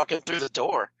just walking through the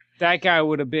door. That guy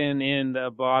would have been in the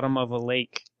bottom of a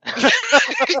lake.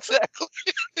 Exactly.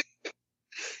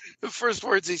 The first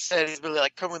words he said, he's been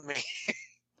like, come with me.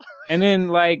 And then,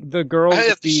 like, the girl I would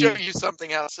have to be... show you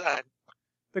something outside.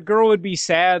 The girl would be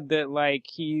sad that, like,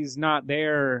 he's not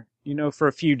there, you know, for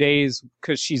a few days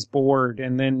because she's bored,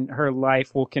 and then her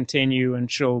life will continue and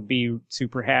she'll be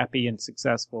super happy and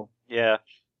successful. Yeah.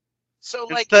 So,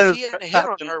 like, if he hadn't hit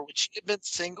on her, would she have been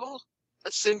single?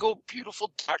 A single,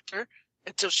 beautiful doctor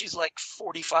until she's, like,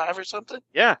 45 or something?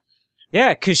 Yeah.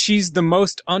 Yeah, because she's the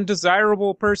most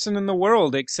undesirable person in the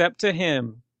world, except to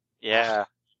him. Yeah.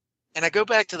 And I go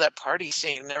back to that party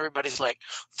scene, and everybody's like,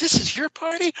 this is your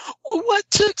party? What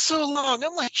took so long?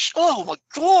 I'm like, oh my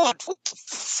God, what the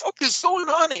fuck is going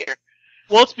on here?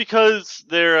 Well, it's because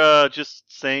they're just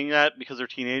saying that because they're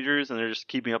teenagers and they're just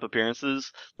keeping up appearances.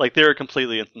 Like, they're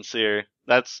completely insincere.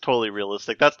 That's totally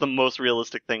realistic. That's the most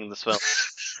realistic thing in this film.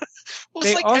 Well,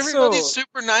 it's everybody's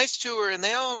super nice to her, and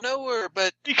they all know her,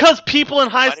 but... Because people in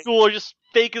high school are just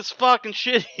fake as fuck and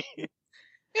shitty.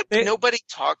 Yeah, but nobody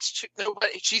talks to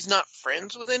nobody. She's not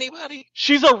friends with anybody.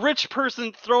 She's a rich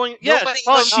person throwing. Yeah,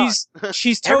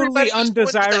 she's totally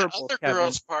undesirable. Other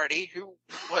girl's party who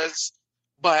was,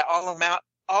 by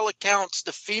all accounts,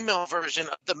 the female version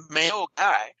of the male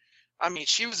guy. I mean,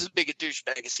 she was as big a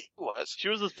douchebag as he was. She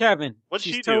was Kevin.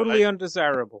 She's totally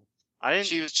undesirable.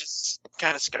 She was just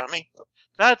kind of scummy.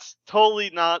 That's totally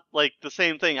not, like, the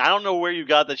same thing. I don't know where you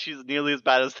got that she's nearly as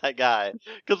bad as that guy.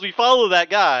 Because we follow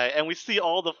that guy, and we see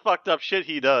all the fucked up shit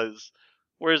he does.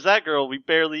 Whereas that girl, we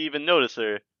barely even notice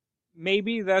her.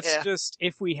 Maybe that's just,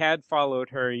 if we had followed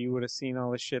her, you would have seen all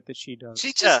the shit that she does.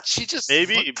 She just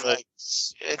maybe, but...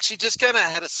 and she just kind of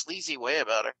had a sleazy way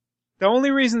about her. The only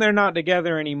reason they're not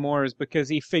together anymore is because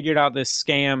he figured out this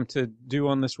scam to do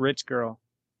on this rich girl.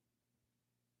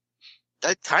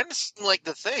 That kind of seemed like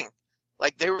the thing.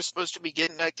 Like, they were supposed to be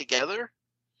getting back together?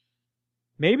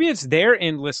 Maybe it's their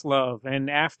endless love, and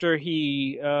after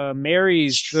he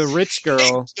marries the rich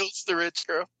girl... kills the rich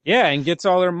girl? Yeah, and gets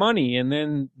all her money, and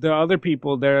then the other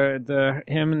people,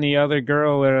 him and the other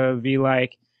girl be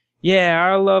like, yeah,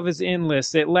 our love is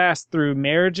endless. It lasts through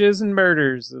marriages and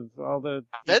murders of all the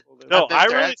people. I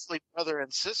really actually brother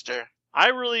and sister. I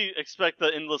really expect the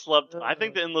endless love... I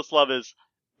think the endless love is,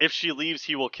 if she leaves,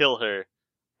 he will kill her.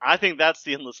 I think that's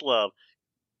the endless love.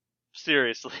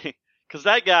 Seriously. Because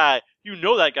that guy,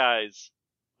 that guy's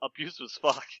abusive as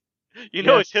fuck.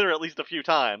 He's hit her at least a few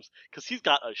times. Because he's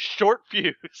got a short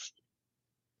fuse.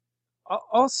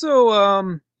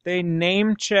 Also, they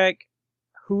name check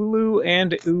Hulu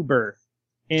and Uber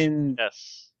in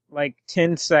like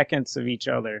 10 seconds of each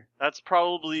other. That's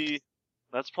probably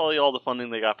all the funding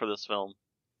they got for this film.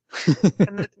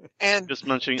 and just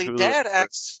mentioning the Hulu. Dad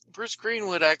Bruce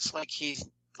Greenwood acts like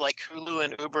like Hulu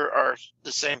and Uber are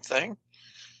the same thing.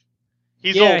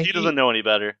 He's old. He doesn't know any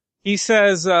better. He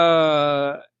says,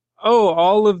 all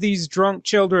of these drunk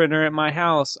children are at my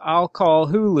house. I'll call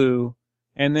Hulu.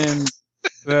 And then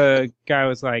the guy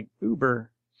was like,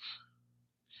 Uber.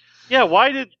 Yeah,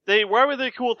 why were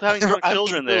they cool with having drunk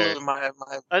children there? My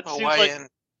Hawaiian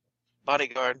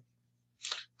bodyguard.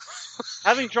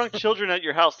 Having drunk children at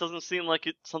your house doesn't seem like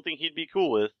it's something he'd be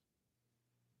cool with.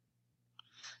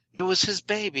 It was his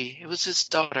baby. It was his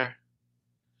daughter.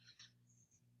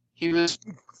 He was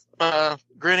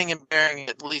grinning and bearing it,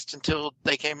 at least until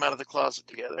they came out of the closet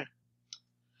together.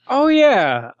 Oh,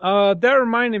 yeah. That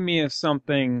reminded me of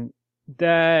something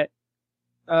that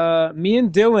me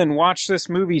and Dylan watched this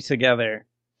movie together.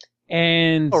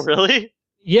 And... Oh, really?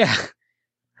 Yeah.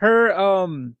 Her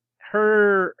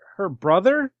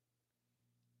brother,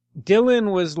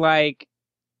 Dylan was like...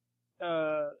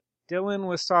 Dylan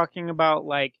was talking about,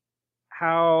 like,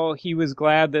 how he was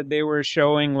glad that they were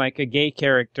showing, like, a gay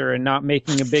character and not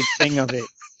making a big thing of it.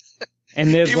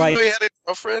 And then, like, he had a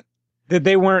girlfriend? That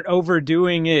they weren't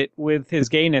overdoing it with his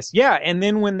gayness. Yeah, and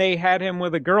then when they had him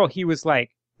with a girl, he was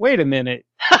like, wait a minute.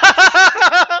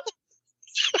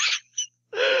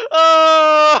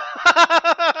 Oh!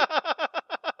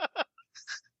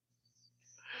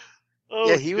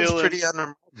 Yeah, he was pretty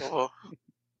unremarkable.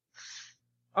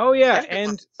 Oh, yeah,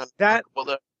 and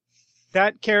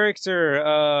that character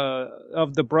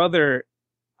of the brother,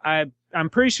 I'm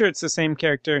pretty sure it's the same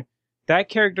character. That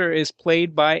character is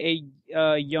played by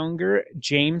a younger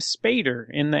James Spader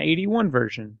in the '81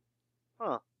 version.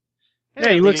 Huh.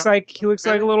 Yeah, he looks like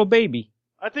a little baby.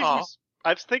 I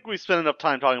think we spent enough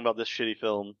time talking about this shitty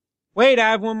film. Wait,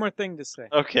 I have one more thing to say.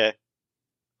 Okay.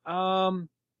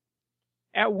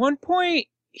 At one point,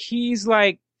 he's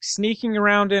like sneaking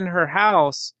around in her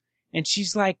house, and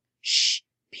she's like, "Shh,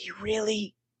 be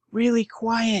really, really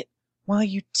quiet while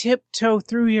you tiptoe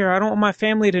through here. I don't want my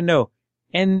family to know."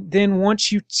 And then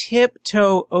once you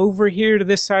tiptoe over here to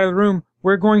this side of the room,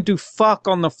 we're going to fuck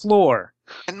on the floor.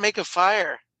 And make a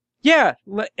fire. Yeah,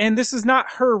 and this is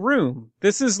not her room.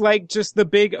 This is like just the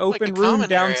big open room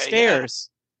downstairs.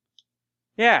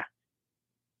 Yeah.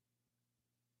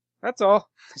 That's all.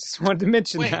 I just wanted to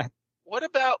mention that. What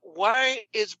about why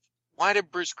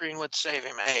did Bruce Greenwood save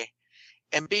him, A?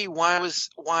 And B, why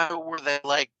were they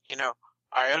like,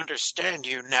 I understand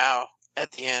you now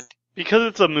at the end? Because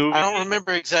it's a movie. I don't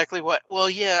remember exactly what. Well,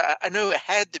 yeah, I know it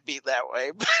had to be that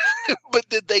way, but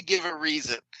did they give a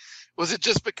reason? Was it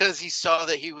just because he saw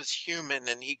that he was human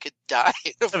and he could die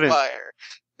in a fire?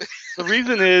 The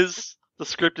reason is the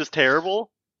script is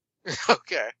terrible.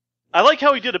 Okay. I like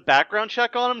how he did a background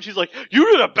check on him. She's like,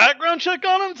 "You did a background check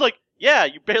on him?" It's like, yeah,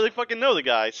 you barely fucking know the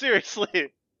guy.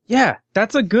 Seriously. Yeah,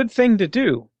 that's a good thing to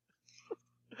do.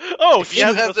 Oh, if you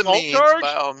have the means, charge?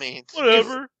 by all means.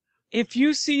 Whatever. If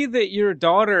you see that your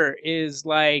daughter is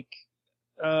like,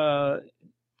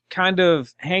 kind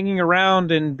of hanging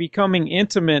around and becoming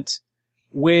intimate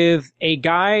with a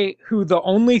guy who the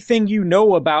only thing you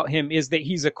know about him is that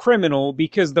he's a criminal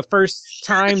because the first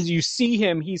times you see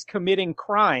him, he's committing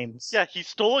crimes. Yeah, he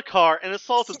stole a car and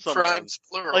assaulted someone. Crimes,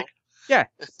 plural. Like, yeah,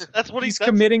 that's what he's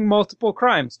committing multiple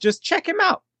crimes. Just check him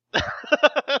out.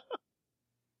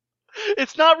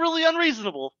 It's not really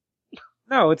unreasonable.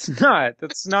 No, it's not.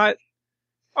 That's not.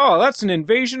 Oh, that's an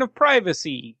invasion of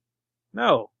privacy.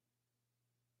 No.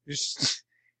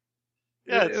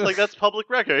 Yeah, it's like that's public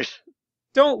record.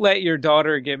 Don't let your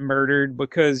daughter get murdered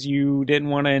because you didn't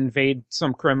want to invade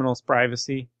some criminal's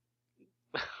privacy.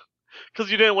 Because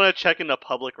you didn't want to check into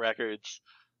public records.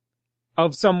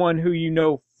 Of someone who you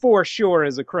know for sure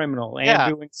is a criminal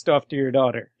and doing stuff to your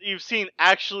daughter. You've seen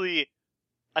actually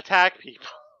attack people.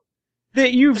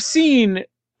 That you've seen,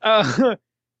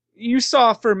 you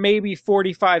saw for maybe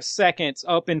 45 seconds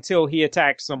up until he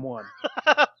attacked someone.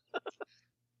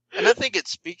 And I think it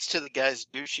speaks to the guy's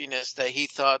douchiness that he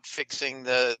thought fixing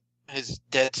his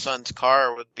dead son's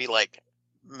car would be like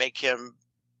make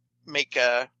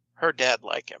her dad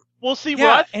like him. Well, see,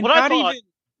 what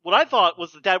I thought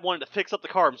was the dad wanted to fix up the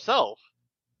car himself.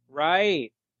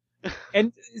 Right.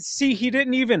 And see, he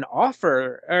didn't even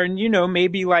offer, or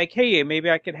maybe like, hey, maybe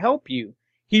I could help you.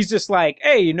 He's just like,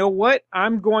 hey, you know what?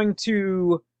 I'm going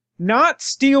to not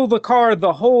steal the car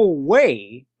the whole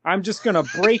way. I'm just going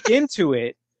to break into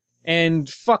it and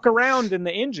fuck around in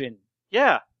the engine.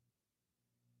 Yeah.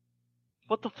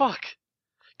 What the fuck?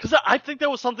 Because I think that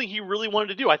was something he really wanted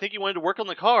to do. I think he wanted to work on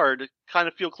the car to kind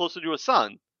of feel closer to his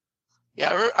son.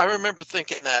 Yeah, I remember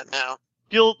thinking that now.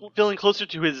 Feeling closer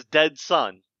to his dead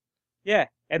son. Yeah,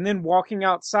 and then walking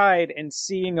outside and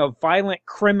seeing a violent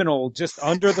criminal just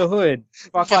under the hood.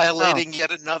 Violating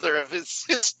yet another of his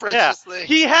precious things.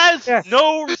 He has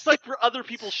no respect for other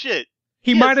people's shit.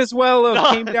 He might as well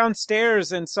have came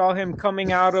downstairs and saw him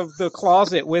coming out of the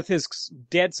closet with his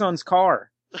dead son's car.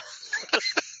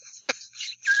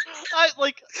 I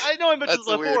know I mentioned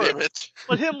this before,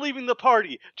 but him leaving the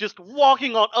party, just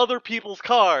walking on other people's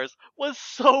cars, was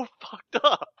so fucked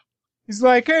up. He's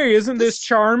like, hey, isn't this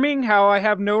charming how I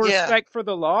have no respect for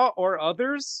the law or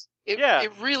others?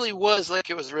 It really was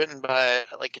like it was written by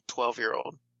like a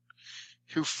 12-year-old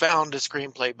who found a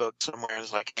screenplay book somewhere and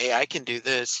was like, hey, I can do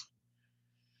this.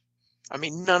 I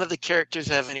mean, none of the characters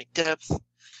have any depth.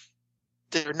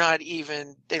 They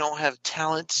don't have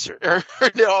talents or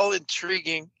they're all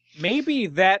intriguing. Maybe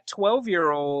that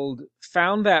 12-year-old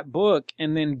found that book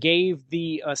and then gave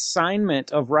the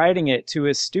assignment of writing it to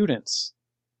his students.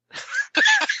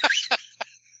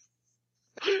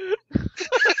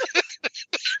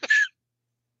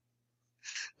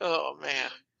 Oh, man.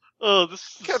 Oh,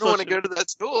 this I kind of want to go to that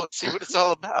school and see what it's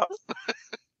all about.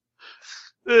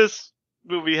 This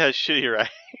movie has shitty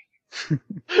writing.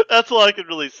 That's all I can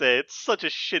really say. It's such a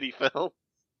shitty film.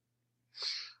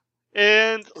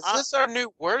 And is this our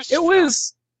new worst? It film?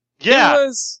 was. Yeah. It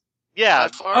was. Yeah.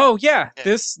 Oh yeah.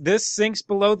 This sinks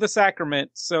below the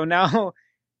sacrament. So now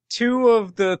 2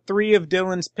 of the 3 of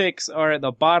Dylan's picks are at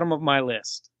the bottom of my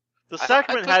list. The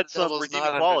sacrament had some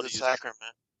redeeming qualities. Sacrament.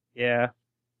 Yeah.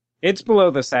 It's below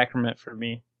the sacrament for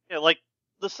me. Yeah, like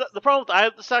the problem with Eye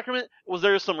of the Sacrament was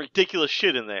there was some ridiculous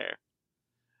shit in there.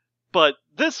 But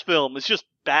this film is just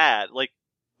bad. Like,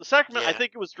 The Sacrament, I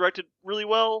think it was directed really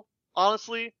well,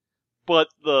 honestly, but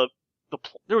there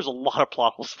was a lot of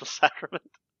plot holes in The Sacrament.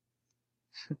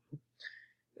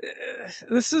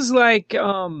 This is like,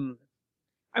 I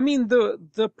mean,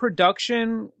 the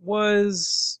production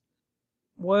was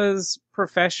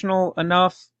professional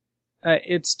enough.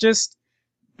 It's just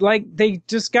like they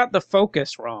just got the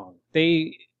focus wrong.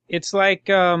 It's like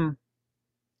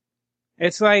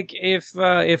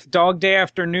if Dog Day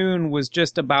Afternoon was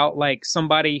just about like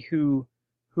somebody who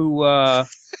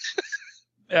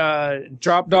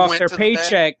dropped off their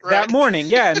paycheck that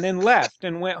morning, and then left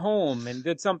and went home and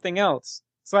did something else.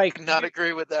 It's like, I could not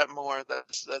agree with that more.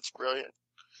 That's brilliant.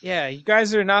 Yeah, you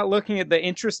guys are not looking at the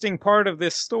interesting part of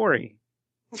this story.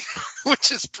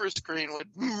 Which is Bruce Greenwood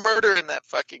murdering that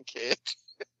fucking kid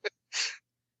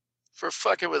for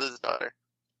fucking with his daughter.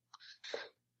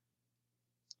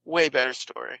 Way better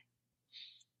story.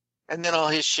 And then all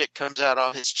his shit comes out,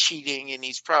 all his cheating, and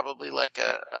he's probably like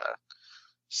a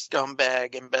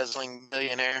scumbag, embezzling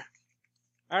millionaire.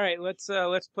 All right, let's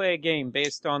play a game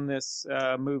based on this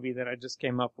movie that I just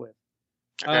came up with.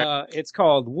 Okay. It's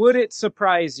called Would It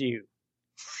Surprise You?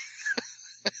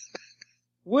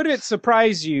 Would it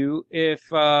surprise you if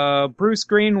Bruce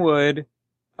Greenwood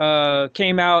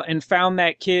came out and found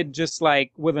that kid just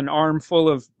like with an armful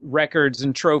of records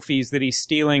and trophies that he's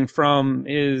stealing from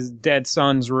his dead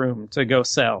son's room to go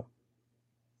sell?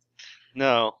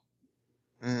 No.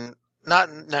 No.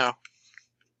 All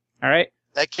right.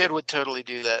 That kid would totally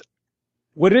do that.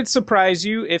 Would it surprise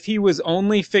you if he was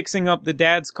only fixing up the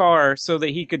dad's car so that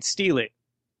he could steal it?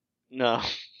 No.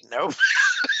 Nope.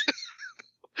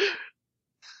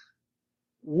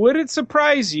 Would it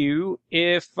surprise you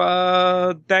if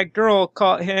that girl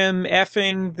caught him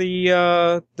effing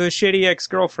the shitty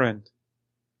ex-girlfriend?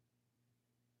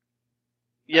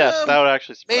 Yes, that would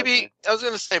actually surprise me. I was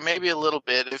going to say maybe a little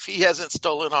bit. If he hasn't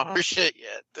stolen all her shit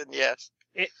yet, then yes.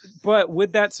 But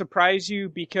would that surprise you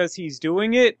because he's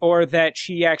doing it, or that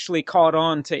she actually caught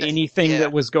on to anything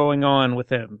that was going on with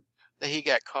him? That he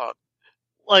got caught.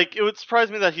 Like, it would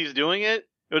surprise me that he's doing it.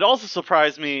 It would also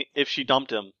surprise me if she dumped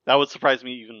him. That would surprise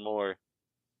me even more.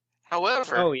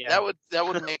 However, that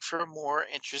would make for a more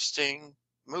interesting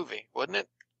movie, wouldn't it?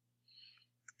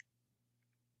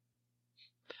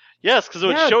 Yes, because it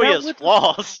would show he has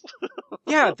flaws.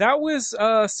 Yeah, that was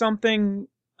something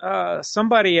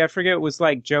somebody, I forget, was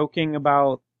like joking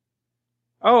about,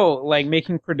 like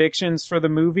making predictions for the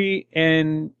movie,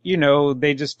 and,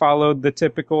 they just followed the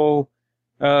typical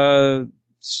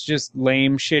it's just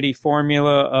lame, shitty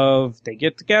formula of they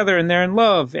get together and they're in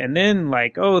love, and then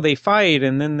like, they fight,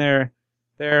 and then they're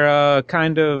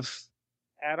kind of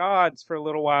at odds for a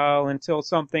little while until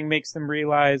something makes them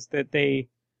realize that they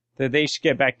should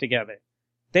get back together.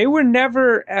 They were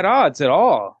never at odds at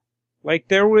all. Like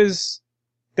there was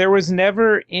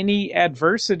never any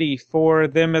adversity for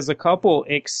them as a couple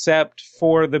except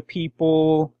for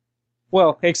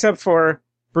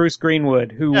Bruce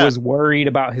Greenwood, who was worried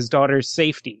about his daughter's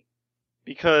safety.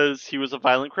 Because he was a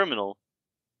violent criminal.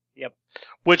 Yep.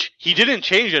 Which he didn't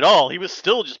change at all. He was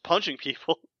still just punching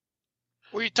people.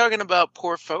 Were you talking about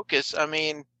poor focus? I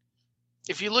mean,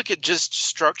 if you look at just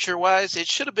structure-wise, it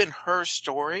should have been her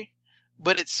story,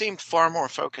 but it seemed far more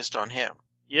focused on him.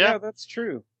 Yeah, that's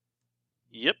true.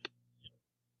 Yep.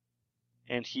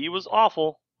 And he was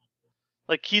awful.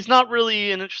 Like, he's not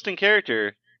really an interesting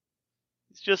character.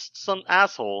 He's just some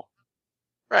asshole.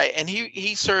 Right, and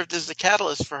he served as the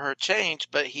catalyst for her change,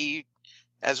 but he,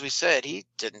 as we said, he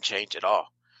didn't change at all.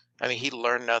 I mean, he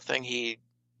learned nothing. He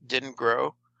didn't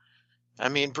grow. I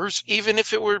mean, even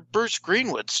if it were Bruce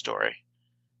Greenwood's story.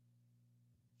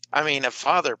 I mean, a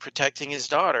father protecting his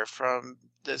daughter from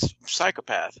this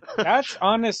psychopath. That's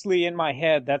honestly in my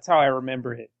head. That's how I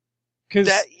remember it. Because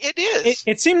it is.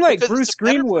 It seemed like Bruce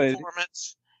Greenwood.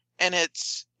 And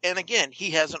again,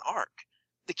 he has an arc.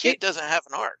 The kid doesn't have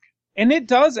an arc. And it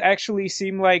does actually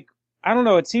seem like, I don't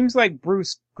know, it seems like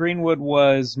Bruce Greenwood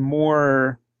was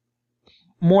more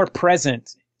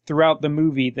present throughout the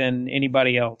movie than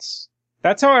anybody else.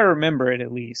 That's how I remember it,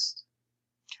 at least.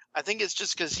 I think it's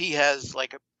just because he has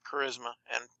like a charisma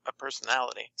and a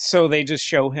personality. So they just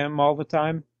show him all the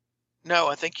time? No,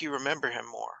 I think you remember him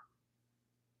more.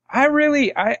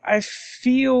 I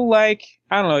feel like,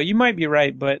 I don't know, you might be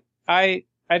right, but I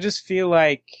just feel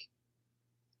like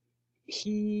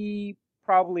he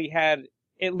probably had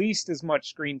at least as much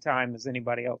screen time as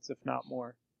anybody else, if not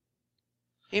more.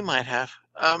 He might have.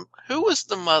 Who was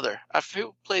the mother?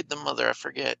 Who played the mother? I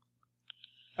forget.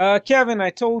 Kevin, I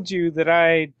told you that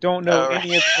I don't know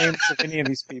any of the names of any of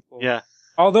these people. Yeah.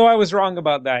 Although I was wrong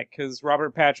about that, because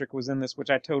Robert Patrick was in this, which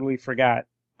I totally forgot.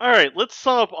 Alright, let's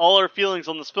sum up all our feelings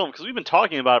on this film, because we've been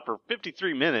talking about it for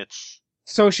 53 minutes.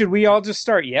 So should we all just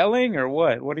start yelling, or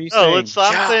what? What are you saying?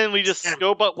 I'm saying we just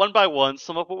go one by one,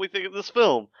 sum up what we think of this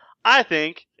film. I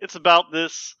think it's about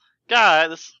this guy,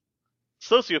 this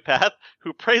sociopath,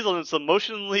 who preys on this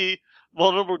emotionally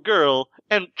vulnerable girl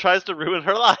and tries to ruin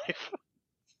her life.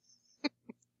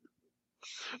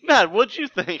 Matt, what'd you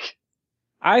think?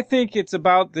 I think it's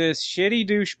about this shitty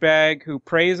douchebag who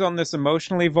preys on this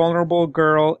emotionally vulnerable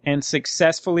girl and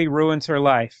successfully ruins her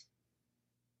life.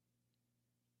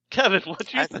 Kevin,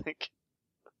 what'd you think?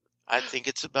 I think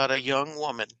it's about a young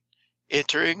woman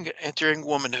entering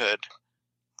womanhood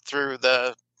through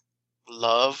the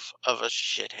love of a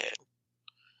shithead.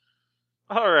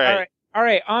 All right.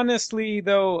 Honestly,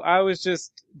 though, I was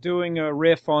just doing a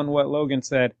riff on what Logan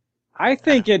said. I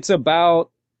think it's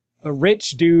about a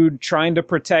rich dude trying to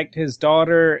protect his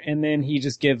daughter, and then he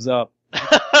just gives up.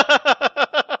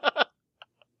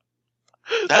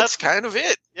 That's kind of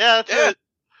it. Yeah, that's it.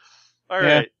 All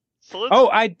right. So let's...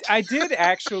 Oh, I did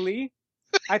actually.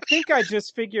 I think I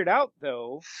just figured out,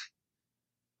 though.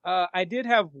 I did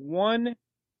have one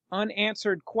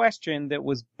unanswered question that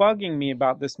was bugging me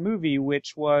about this movie,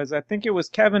 which was, I think it was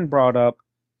Kevin brought up.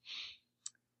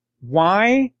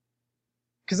 Why?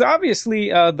 Because obviously,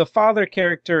 the father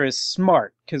character is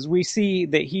smart, because we see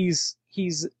that he's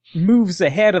moves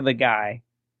ahead of the guy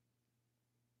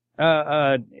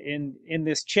in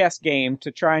this chess game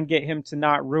to try and get him to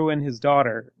not ruin his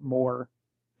daughter more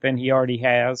than he already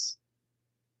has.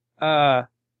 Why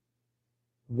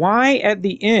at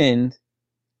the end,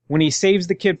 when he saves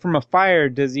the kid from a fire,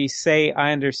 does he say,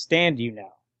 "I understand you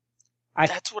now"? I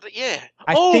think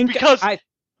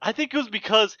it was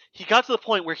because he got to the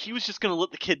point where he was just going to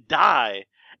let the kid die.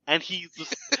 And he's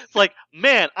just like,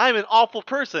 man, I'm an awful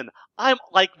person. I'm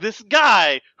like this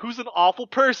guy who's an awful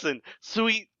person. So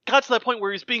he got to that point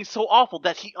where he's being so awful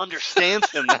that he understands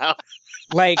him now.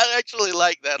 Like, I actually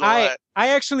like that a lot. I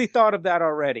actually thought of that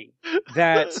already.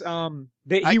 That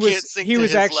he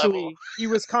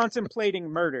was contemplating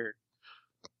murder.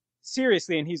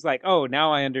 Seriously, and he's like, oh,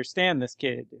 now I understand this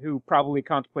kid who probably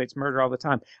contemplates murder all the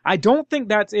time. I don't think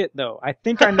that's it, though. I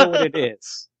think I know what it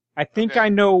is. I think I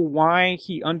know why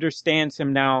he understands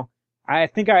him now. I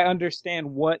think I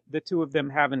understand what the two of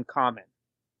them have in common.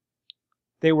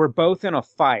 They were both in a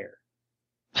fire.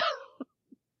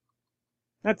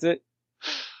 That's it.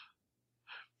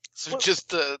 So just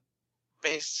the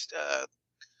base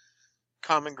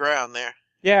common ground there.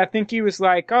 Yeah, I think he was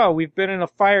like, oh, we've been in a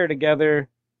fire together.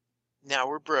 Now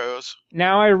we're bros.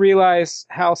 Now I realize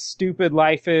how stupid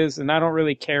life is, and I don't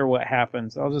really care what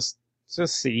happens. I'll just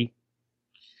see.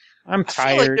 I'm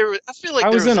tired. I feel like I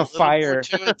was in a fire.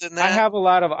 I have a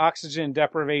lot of oxygen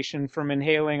deprivation from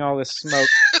inhaling all this smoke.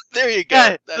 There you go.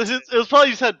 Yeah, it was probably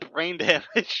just had brain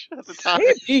damage at the time.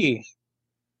 Maybe.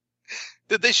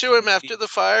 Did they show him after the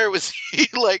fire? Was he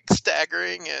like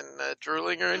staggering and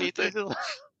drooling or anything?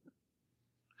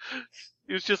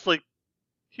 He was just like,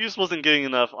 he just wasn't getting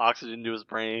enough oxygen to his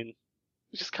brain.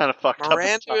 He just kind of fucked up.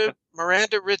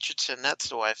 Miranda Richardson, that's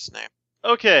the wife's name.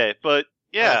 Okay, but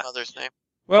yeah. My mother's name.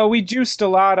 Well, we juiced a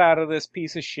lot out of this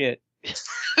piece of shit.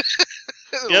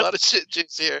 A lot of shit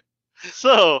juice here.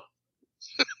 So,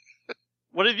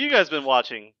 what have you guys been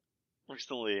watching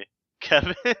recently,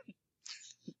 Kevin?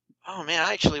 Oh man,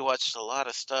 I actually watched a lot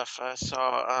of stuff. I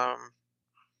saw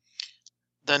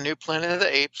the new Planet of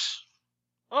the Apes.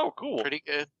 Oh, cool. Pretty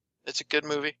good. It's a good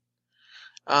movie.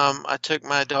 I took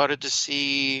my daughter to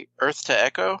see Earth to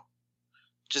Echo,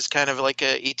 which is kind of like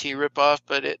a E.T. ripoff,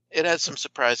 but it has some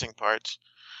surprising parts.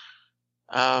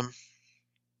 I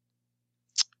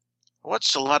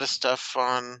watched a lot of stuff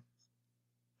on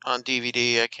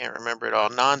DVD. I can't remember it all.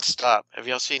 Nonstop. Have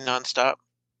y'all seen Nonstop?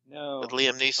 No. With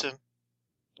Liam Neeson?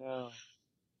 No.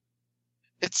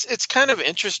 It's kind of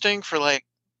interesting for like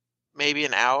maybe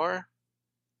an hour,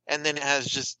 and then it has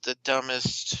just the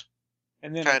dumbest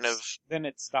and then kind of... Then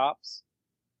it stops?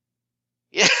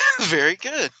 Yeah, very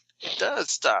good. It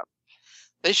does stop.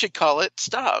 They should call it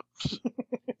Stop.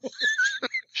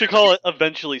 Should call it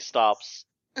Eventually Stops.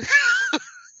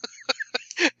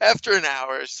 After an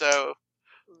hour or so,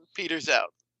 Peter's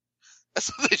out.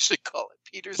 That's what they should call it.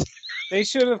 Peter's out. They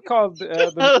should have called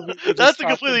the movie. That's a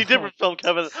completely different film,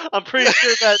 Kevin. I'm pretty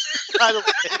sure that title.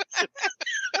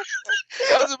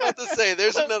 I was about to say,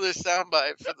 there's another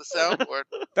soundbite for the soundboard.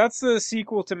 That's the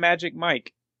sequel to Magic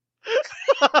Mike.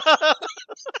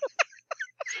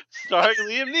 Starring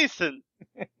Liam Neeson.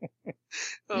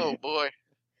 Oh boy.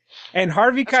 And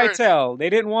Harvey Keitel. They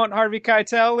didn't want Harvey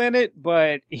Keitel in it,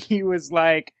 but he was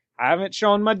like, I haven't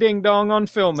shown my ding dong on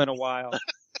film in a while.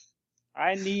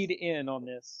 I need in on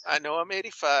this. I know I'm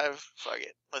 85. Fuck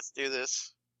it. Let's do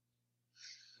this.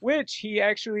 Which he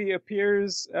actually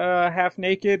appears half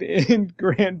naked in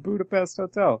Grand Budapest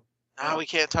Hotel. Ah, we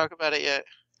can't talk about it yet.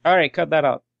 All right, cut that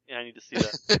out. Yeah, I need to see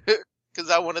that. Because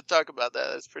I want to talk about that.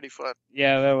 That's pretty fun.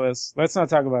 Yeah, that was. Let's not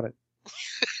talk about it.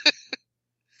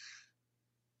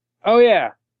 Oh,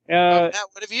 yeah. Matt,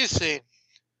 what have you seen?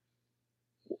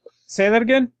 Say that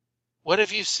again? What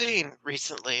have you seen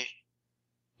recently?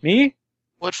 Me?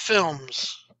 What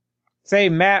films? Say,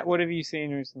 Matt, what have you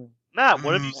seen recently? Matt,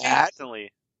 what have you seen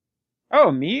recently? Oh,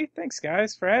 me? Thanks,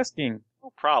 guys, for asking.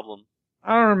 No problem.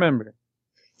 I don't remember.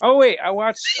 Oh, wait, I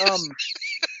watched,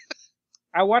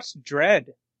 I watched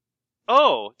Dread.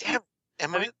 Oh, damn.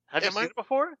 Have you seen it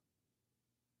before?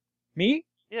 Me?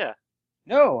 Yeah.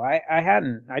 No, I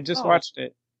hadn't. I just watched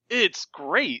it. It's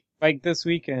great. Like this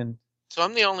weekend. So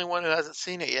I'm the only one who hasn't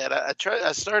seen it yet. I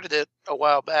started it a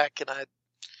while back and I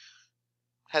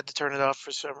had to turn it off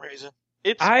for some reason.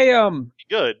 It's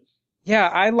good. Yeah,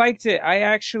 I liked it. I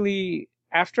actually,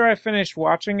 after I finished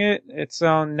watching it, it's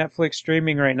on Netflix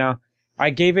streaming right now. I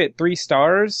gave it 3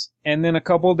 stars, and then a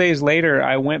couple days later,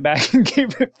 I went back and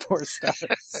gave it 4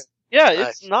 stars. Yeah,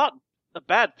 it's not a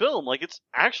bad film. Like, it's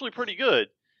actually pretty good.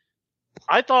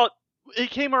 I thought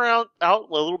it came out a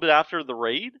little bit after The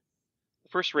Raid, the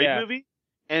first Raid movie,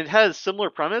 and it has a similar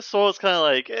premise, so it's kind of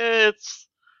like, they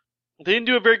didn't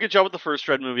do a very good job with the first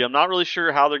Dread movie. I'm not really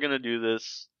sure how they're going to do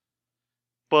this,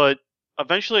 but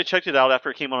eventually I checked it out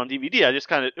after it came out on DVD.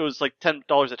 It was like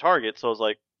 $10 at Target, so I was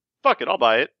like, fuck it, I'll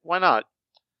buy it. Why not?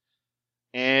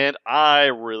 And I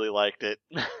really liked it.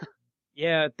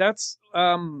 Yeah, that's,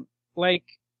 like,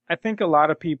 I think a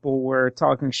lot of people were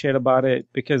talking shit about it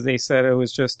because they said it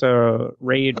was just a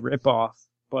Raid ripoff,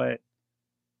 but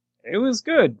it was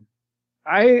good.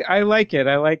 I like it.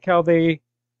 I like how they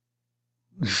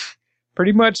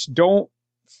pretty much don't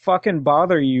fucking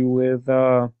bother you with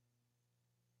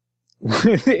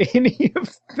any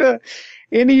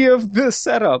of the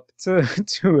setup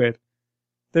to it.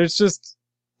 There's just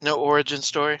no origin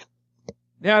story.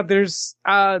 Yeah, there's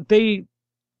they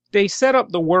set up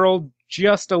the world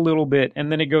just a little bit,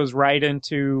 and then it goes right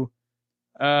into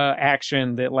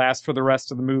action that lasts for the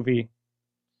rest of the movie.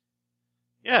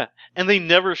 Yeah, and they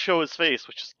never show his face,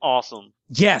 which is awesome.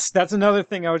 Yes, that's another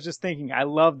thing I was just thinking. I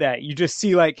love that. You just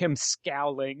see like him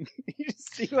scowling. You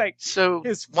just see like his frown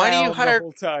the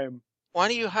whole time. Why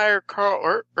do you hire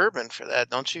Carl Urban for that?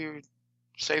 Don't you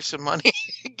save some money,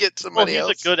 get somebody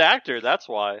else? He's a good actor. That's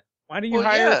why. Why do you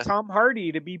hire Tom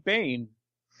Hardy to be Bane?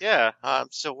 Yeah, I'm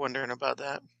still wondering about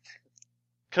that.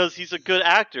 Because he's a good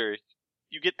actor.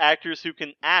 You get actors who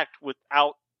can act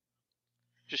without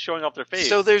just showing off their face.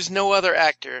 So there's no other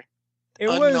actor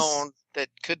unknown that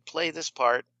could play this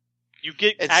part. You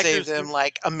get and actors save them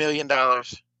like $1 million.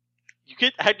 You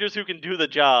get actors who can do the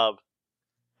job.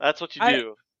 That's what you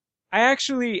do. I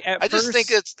actually, I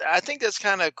think that's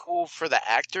kind of cool for the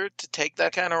actor to take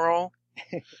that kind of role.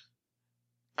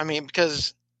 I mean,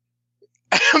 because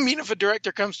if a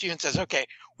director comes to you and says, "Okay,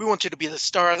 we want you to be the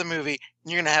star of the movie,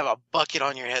 and you're gonna have a bucket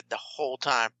on your head the whole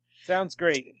time." Sounds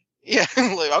great. Yeah,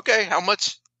 like, okay, how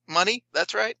much money?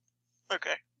 That's right.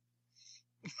 Okay.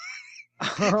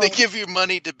 They give you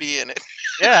money to be in it.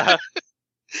 Yeah.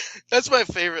 That's my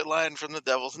favorite line from the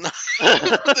Devil's Knot.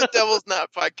 The Devil's Knot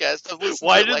podcast.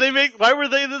 Why were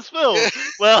they in this film?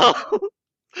 Well,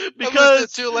 because I've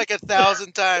listened to it like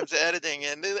 1,000 times editing,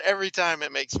 and every time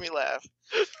it makes me laugh.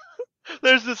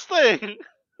 There's this thing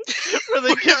where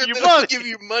they give you money. Give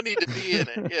you money to be in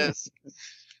it. Yes.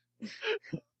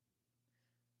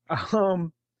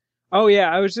 Oh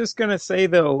yeah, I was just gonna say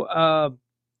though,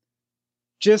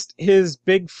 just his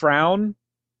big frown.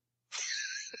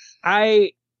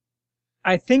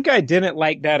 I think I didn't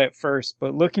like that at first,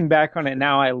 but looking back on it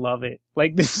now, I love it.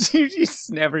 Like this, you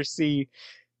just never see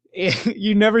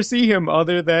him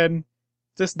other than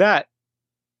just that.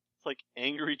 It's like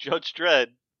angry Judge Dredd.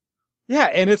 Yeah,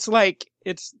 and it's like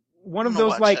it's one of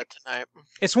those like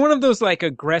it's one of those like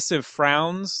aggressive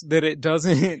frowns that it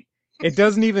doesn't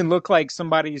even look like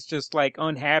somebody's just like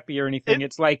unhappy or anything.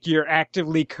 It's like you're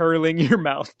actively curling your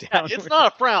mouth down. Yeah, it's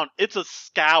not a frown, it's a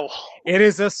scowl. It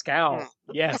is a scowl.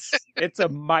 Yes, it's a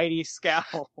mighty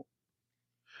scowl.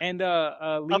 And Lena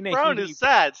a frown Headey, is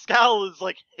sad. Scowl is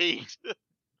like hate.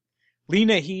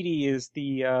 Lena Headey is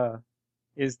the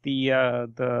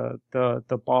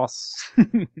boss.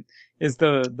 Is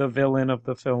the villain of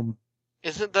the film.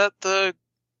 Isn't that the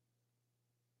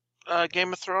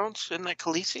Game of Thrones? Isn't that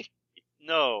Khaleesi?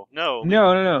 No.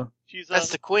 No. She's That's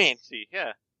the queen. See,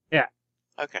 yeah. Yeah.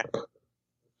 Okay.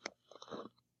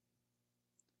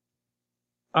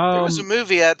 There was a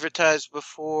movie advertised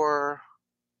before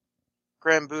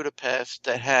Grand Budapest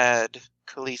that had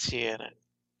Khaleesi in it.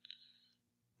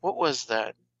 What was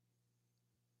that?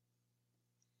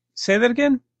 Say that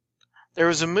again? There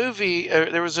was a movie,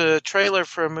 there was a trailer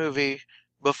for a movie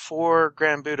before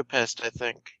Grand Budapest, I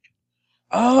think.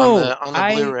 Oh, on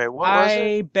the Blu-ray. What was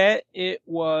it? I bet it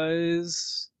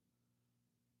was.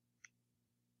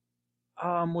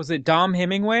 Was it Dom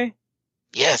Hemingway?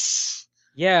 Yes.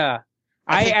 Yeah.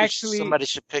 I think somebody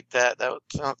should pick that. That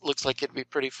looks like it'd be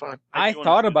pretty fun. I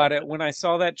thought about it when I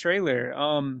saw that trailer.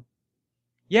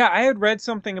 Yeah, I had read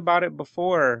something about it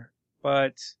before,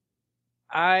 but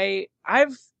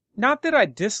I've not that I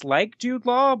dislike Jude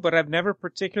Law, but I've never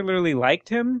particularly liked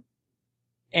him,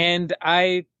 and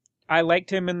I liked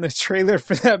him in the trailer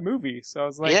for that movie, so I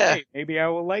was like, hey, maybe I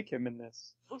will like him in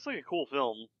this. Looks like a cool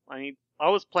film. I mean, I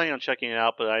was planning on checking it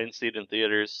out, but I didn't see it in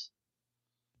theaters.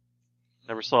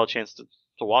 Never saw a chance to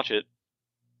watch it.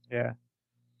 Yeah.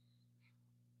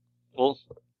 Well.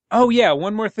 Oh yeah,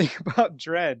 one more thing about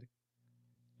Dread.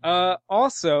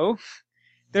 Also,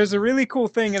 there's a really cool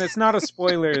thing, and it's not a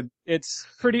spoiler. It's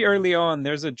pretty early on.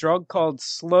 There's a drug called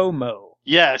slow-mo.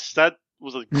 Yes, that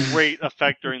was a great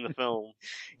effect during the film.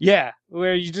 Yeah,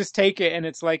 where you just take it and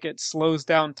it's like it slows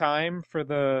down time for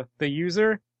the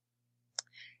user.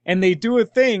 And they do a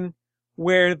thing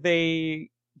where they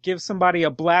give somebody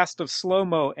a blast of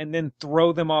slow-mo and then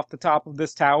throw them off the top of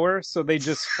this tower so they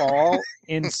just fall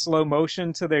in slow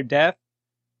motion to their death.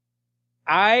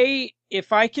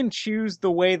 If I can choose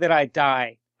the way that I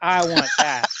die, I want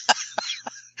that.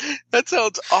 That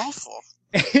sounds awful.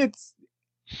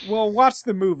 Well, watch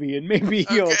the movie and maybe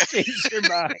you'll change your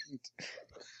mind.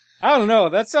 I don't know.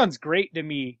 That sounds great to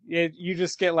me. You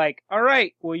just get like, all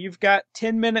right, well, you've got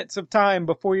 10 minutes of time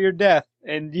before your death,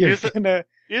 and you're gonna...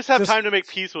 You just have time to make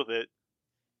peace with it.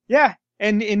 Yeah,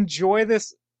 and enjoy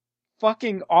this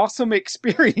fucking awesome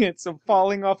experience of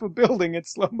falling off a building in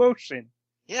slow motion.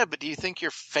 Yeah, but do you think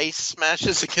your face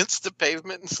smashes against the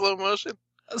pavement in slow motion?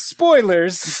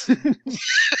 Spoilers! So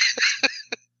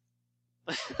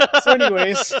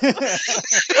anyways...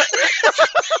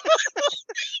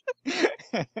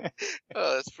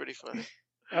 Oh, that's pretty funny.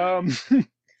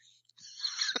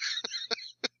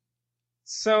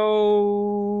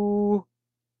 So...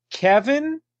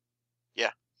 Kevin? Yeah.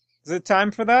 Is it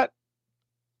time for that?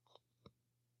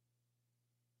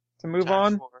 To move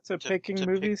on to picking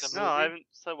movies? No, I haven't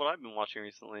said what I've been watching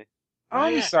recently. Oh,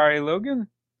 I'm sorry, Logan.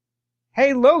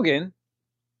 Hey, Logan.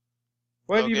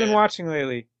 What have you been watching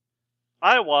lately?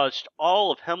 I watched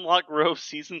all of Hemlock Grove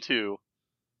Season 2.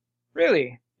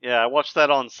 Really? Yeah, I watched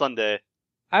that on Sunday.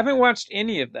 I haven't watched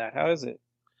any of that. How is it?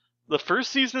 The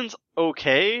first season's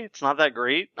okay. It's not that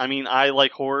great. I mean, I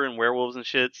like horror and werewolves and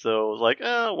shit, so I was like,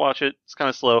 watch it. It's kind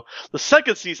of slow. The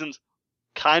second season's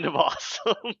kind of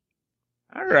awesome.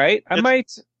 All right. I might...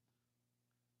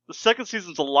 The second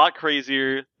season's a lot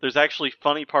crazier. There's actually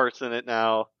funny parts in it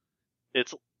now.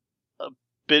 It's a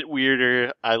bit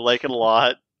weirder. I like it a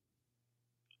lot.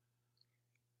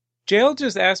 Jail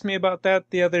just asked me about that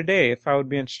the other day, if I would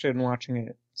be interested in watching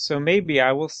it. So maybe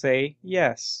I will say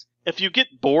yes. If you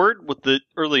get bored with it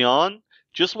early on,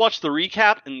 just watch the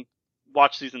recap and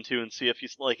watch season 2 and see if you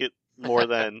like it more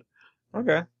then.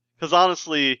 Okay. Because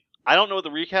honestly, I don't know what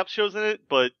the recap shows in it,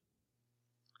 but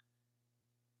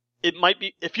it might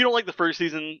be... If you don't like the first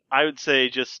season, I would say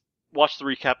just watch the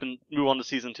recap and move on to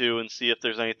season 2 and see if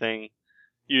there's anything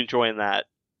you enjoy in that.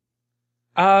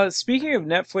 Speaking of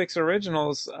Netflix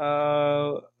originals,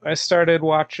 I started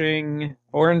watching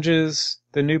Orange is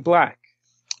the New Black.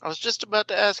 I was just about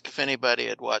to ask if anybody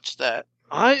had watched that.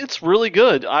 It's really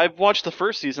good. I've watched the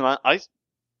first season. I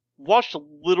watched a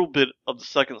little bit of the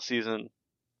second season.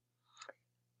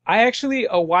 I actually,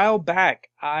 a while back,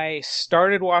 I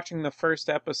started watching the first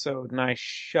episode and I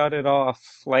shut it off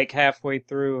like halfway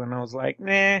through and I was like,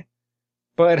 nah.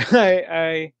 But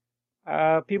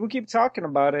people keep talking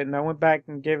about it and I went back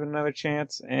and gave it another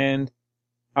chance and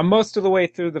I'm most of the way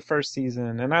through the first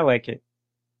season and I like it.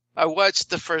 I watched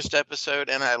the first episode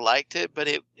and I liked it, but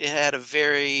it had a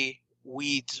very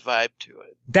Weeds vibe to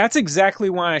it. That's exactly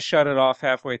why I shut it off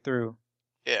halfway through.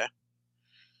 Yeah.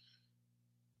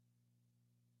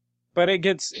 But it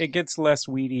gets less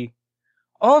weedy.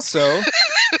 Also,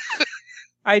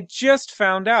 I just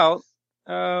found out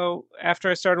after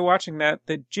I started watching that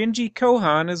Jinji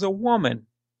Kohan is a woman.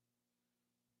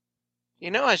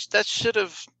 You know, that should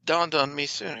have dawned on me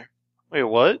sooner. Wait,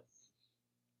 what?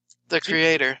 The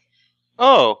creator.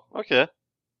 Oh, okay.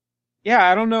 Yeah,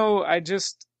 I don't know. I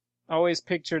just Always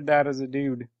pictured that as a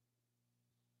dude.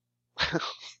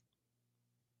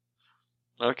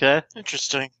 Okay.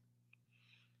 Interesting.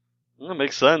 That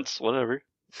makes sense. Whatever.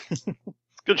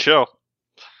 Good show.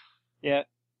 Yeah.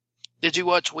 Did you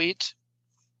watch Wheat?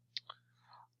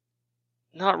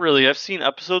 Not really. I've seen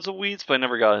episodes of Weeds, but I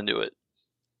never got into it.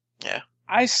 Yeah.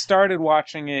 I started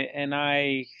watching it, and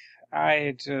I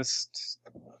just,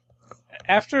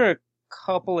 after a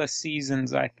couple of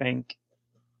seasons, I think,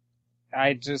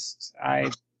 I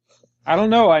don't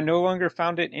know. I no longer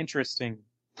found it interesting.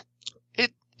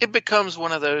 It becomes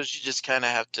one of those you just kind of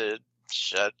have to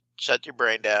shut your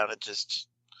brain down and just,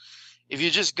 if you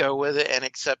just go with it and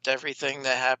accept everything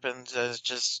that happens as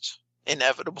just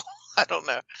inevitable. I don't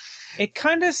know. It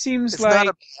kind of seems It's like not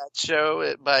a bad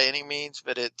show by any means,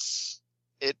 but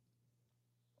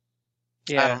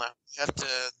yeah. I don't know. You have to.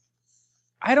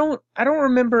 I don't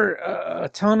remember a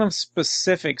ton of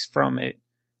specifics from it,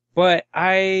 but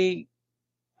I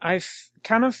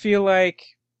kind of feel like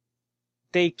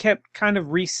they kept kind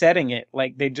of resetting it,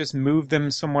 like they just moved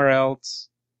them somewhere else,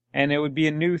 and it would be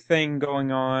a new thing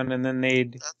going on, and then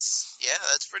That's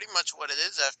pretty much what it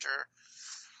is after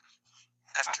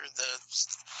the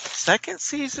second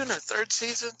season or third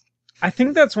season. I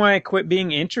think that's why I quit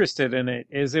being interested in it,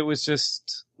 is it was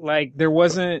just like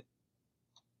it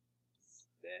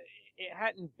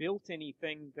hadn't built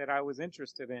anything that I was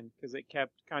interested in, because it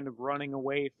kept kind of running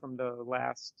away from the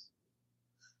last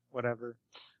whatever.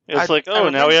 It's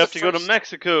now we have to go to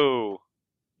Mexico.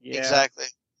 Yeah. Exactly.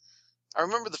 I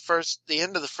remember the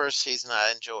end of the first season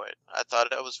I enjoyed. I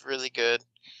thought it was really good.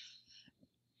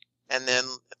 And then,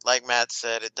 like Matt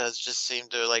said, it does just seem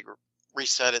to like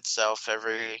reset itself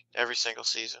every single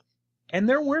season. And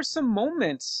there were some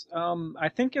moments, I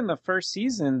think in the first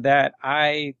season, that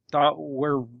I thought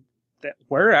were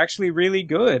actually really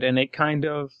good, and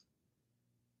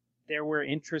there were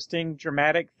interesting,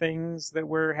 dramatic things that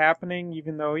were happening,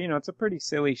 even though, it's a pretty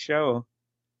silly show.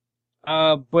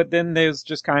 But then those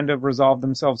just kind of resolved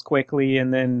themselves quickly,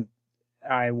 and then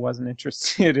I wasn't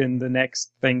interested in the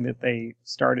next thing that they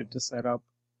started to set up.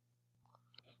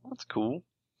 That's cool.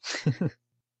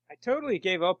 I totally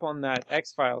gave up on that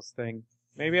X-Files thing.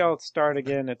 Maybe I'll start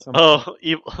again at some point.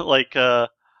 Oh,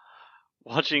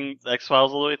 watching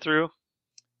X-Files all the way through?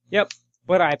 Yep.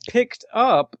 But I picked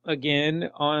up again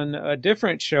on a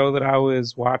different show that I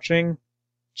was watching,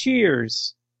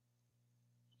 Cheers.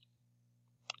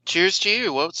 Cheers to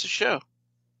you. What's the show?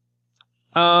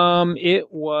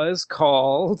 It was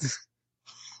called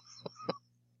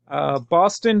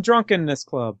Boston Drunkenness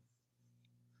Club.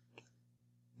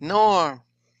 Norm.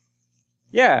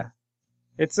 Yeah.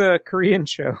 It's a Korean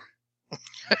show.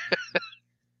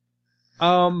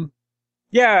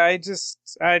 Yeah,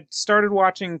 I started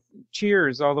watching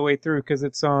Cheers all the way through because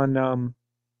it's on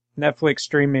Netflix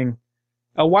streaming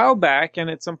a while back, and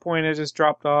at some point I just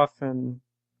dropped off and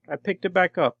I picked it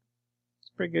back up. It's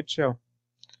a pretty good show.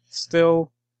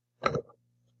 Still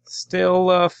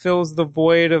fills the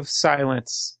void of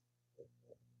silence.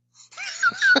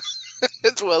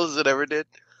 As well as it ever did.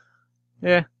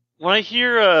 Yeah. When I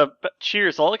hear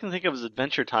Cheers, all I can think of is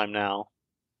Adventure Time now.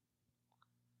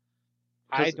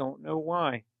 I don't know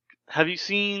why. Have you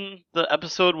seen the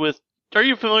episode with... Are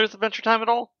you familiar with Adventure Time at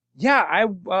all? Yeah,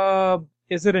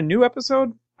 is it a new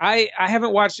episode? I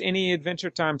haven't watched any Adventure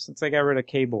Time since I got rid of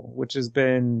cable, which has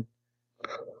been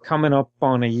coming up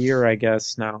on a year, I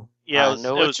guess, now. Yeah,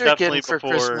 it was definitely before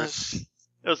Christmas.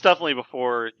 It was definitely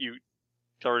before you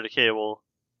got rid of cable.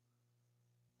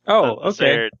 Oh,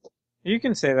 okay. You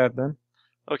can say that then.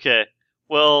 Okay.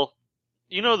 Well,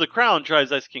 The Crown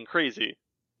drives Ice King crazy.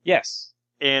 Yes.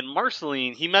 And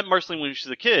Marceline, he met Marceline when she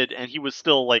was a kid, and he was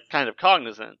still, kind of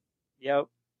cognizant. Yep.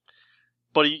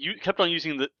 But he kept on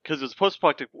using because it was a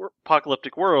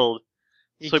post-apocalyptic world.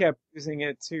 He kept using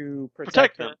it to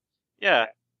protect them. Yeah.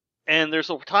 And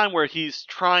there's a time where he's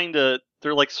they're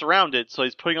surrounded, so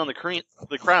he's putting on the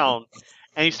crown,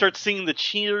 and he starts singing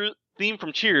the theme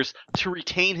from Cheers to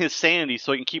retain his sanity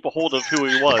so he can keep a hold of who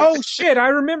he was. Oh shit, I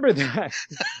remember that.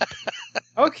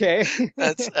 Okay.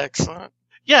 That's excellent.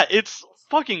 Yeah, it's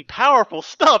fucking powerful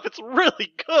stuff. It's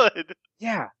really good.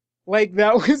 Yeah.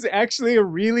 That was actually a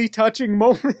really touching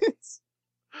moment.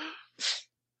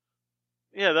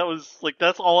 Yeah, that was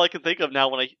that's all I can think of now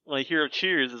when I hear of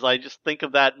Cheers is I just think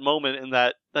of that moment in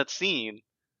that scene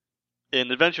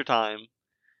in Adventure Time.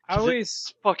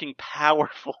 It's fucking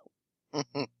powerful.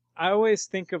 I always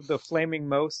think of the Flaming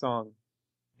Moe song.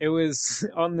 It was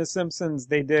on The Simpsons.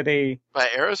 They did by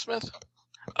Aerosmith.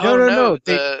 No.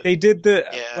 They did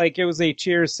it was a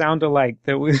Cheers sound-alike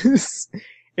that was.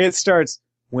 It starts,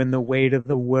 When the weight of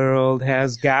the world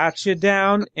has got you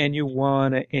down and you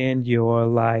want to end your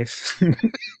life.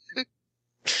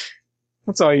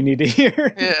 That's all you need to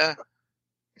hear. Yeah.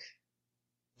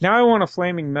 Now I want a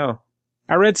flaming no.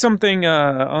 I read something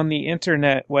on the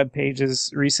internet web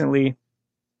pages recently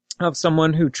of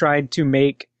someone who tried to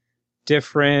make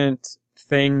different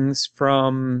things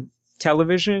from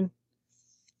television.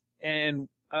 And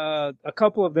a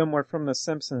couple of them were from The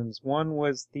Simpsons. One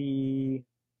was I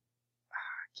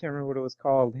can't remember what it was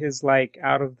called. His, like,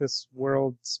 out of this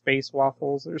world space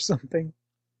waffles or something.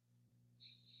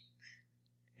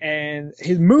 And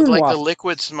his moon With, like, waffles. the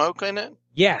liquid smoke in it?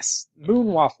 Yes, moon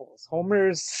waffles.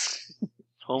 Homer's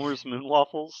moon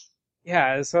waffles?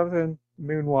 Yeah, it's something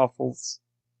moon waffles.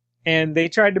 And they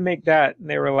tried to make that, and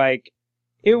they were like,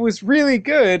 it was really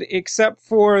good, except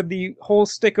for the whole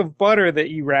stick of butter that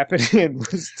you wrap it in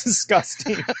was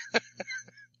disgusting.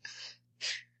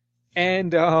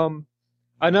 And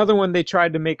another one, they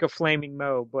tried to make a flaming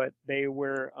mo, but they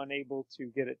were unable to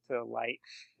get it to light.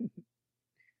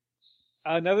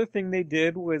 Another thing they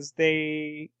did was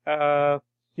you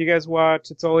guys watch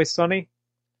It's Always Sunny?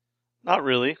 Not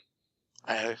really.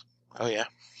 Oh yeah.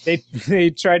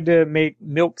 They tried to make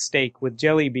milk steak with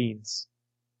jelly beans.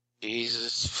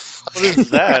 Jesus. What is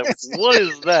that? What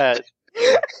is that?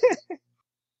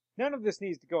 None of this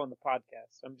needs to go on the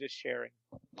podcast. I'm just sharing.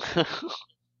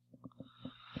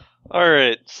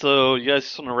 Alright, so you guys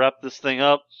just want to wrap this thing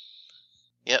up?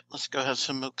 Yep, let's go have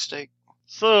some milk steak.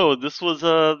 So, this was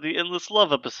the Endless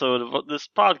Love episode of this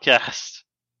podcast.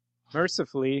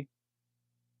 Mercifully.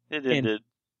 It ended.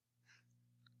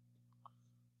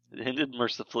 It ended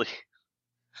mercifully.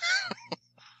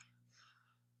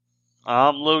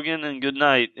 I'm Logan, and good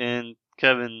night. And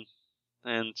Kevin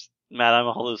and Matt, I'm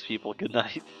all those people. Good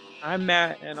night. I'm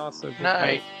Matt, and also good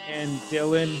night. And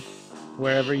Dylan,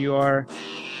 wherever you are,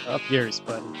 up yours,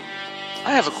 buddy.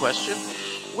 I have a question.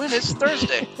 When is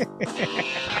Thursday?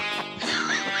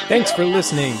 Thanks for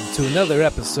listening to another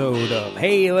episode of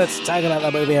Hey, Let's Talk About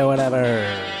the Movie or Whatever.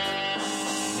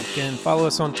 You can follow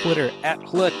us on Twitter at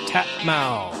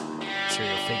HlaTapMao. I'm sure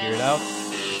you'll figure it out.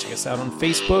 Check us out on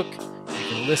Facebook. You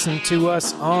can listen to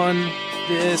us on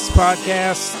this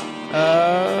podcast.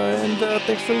 And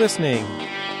thanks for listening.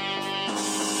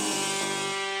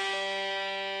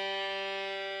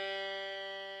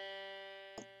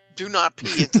 Do not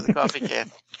pee into the coffee can.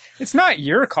 It's not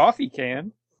your coffee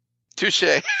can. Touche.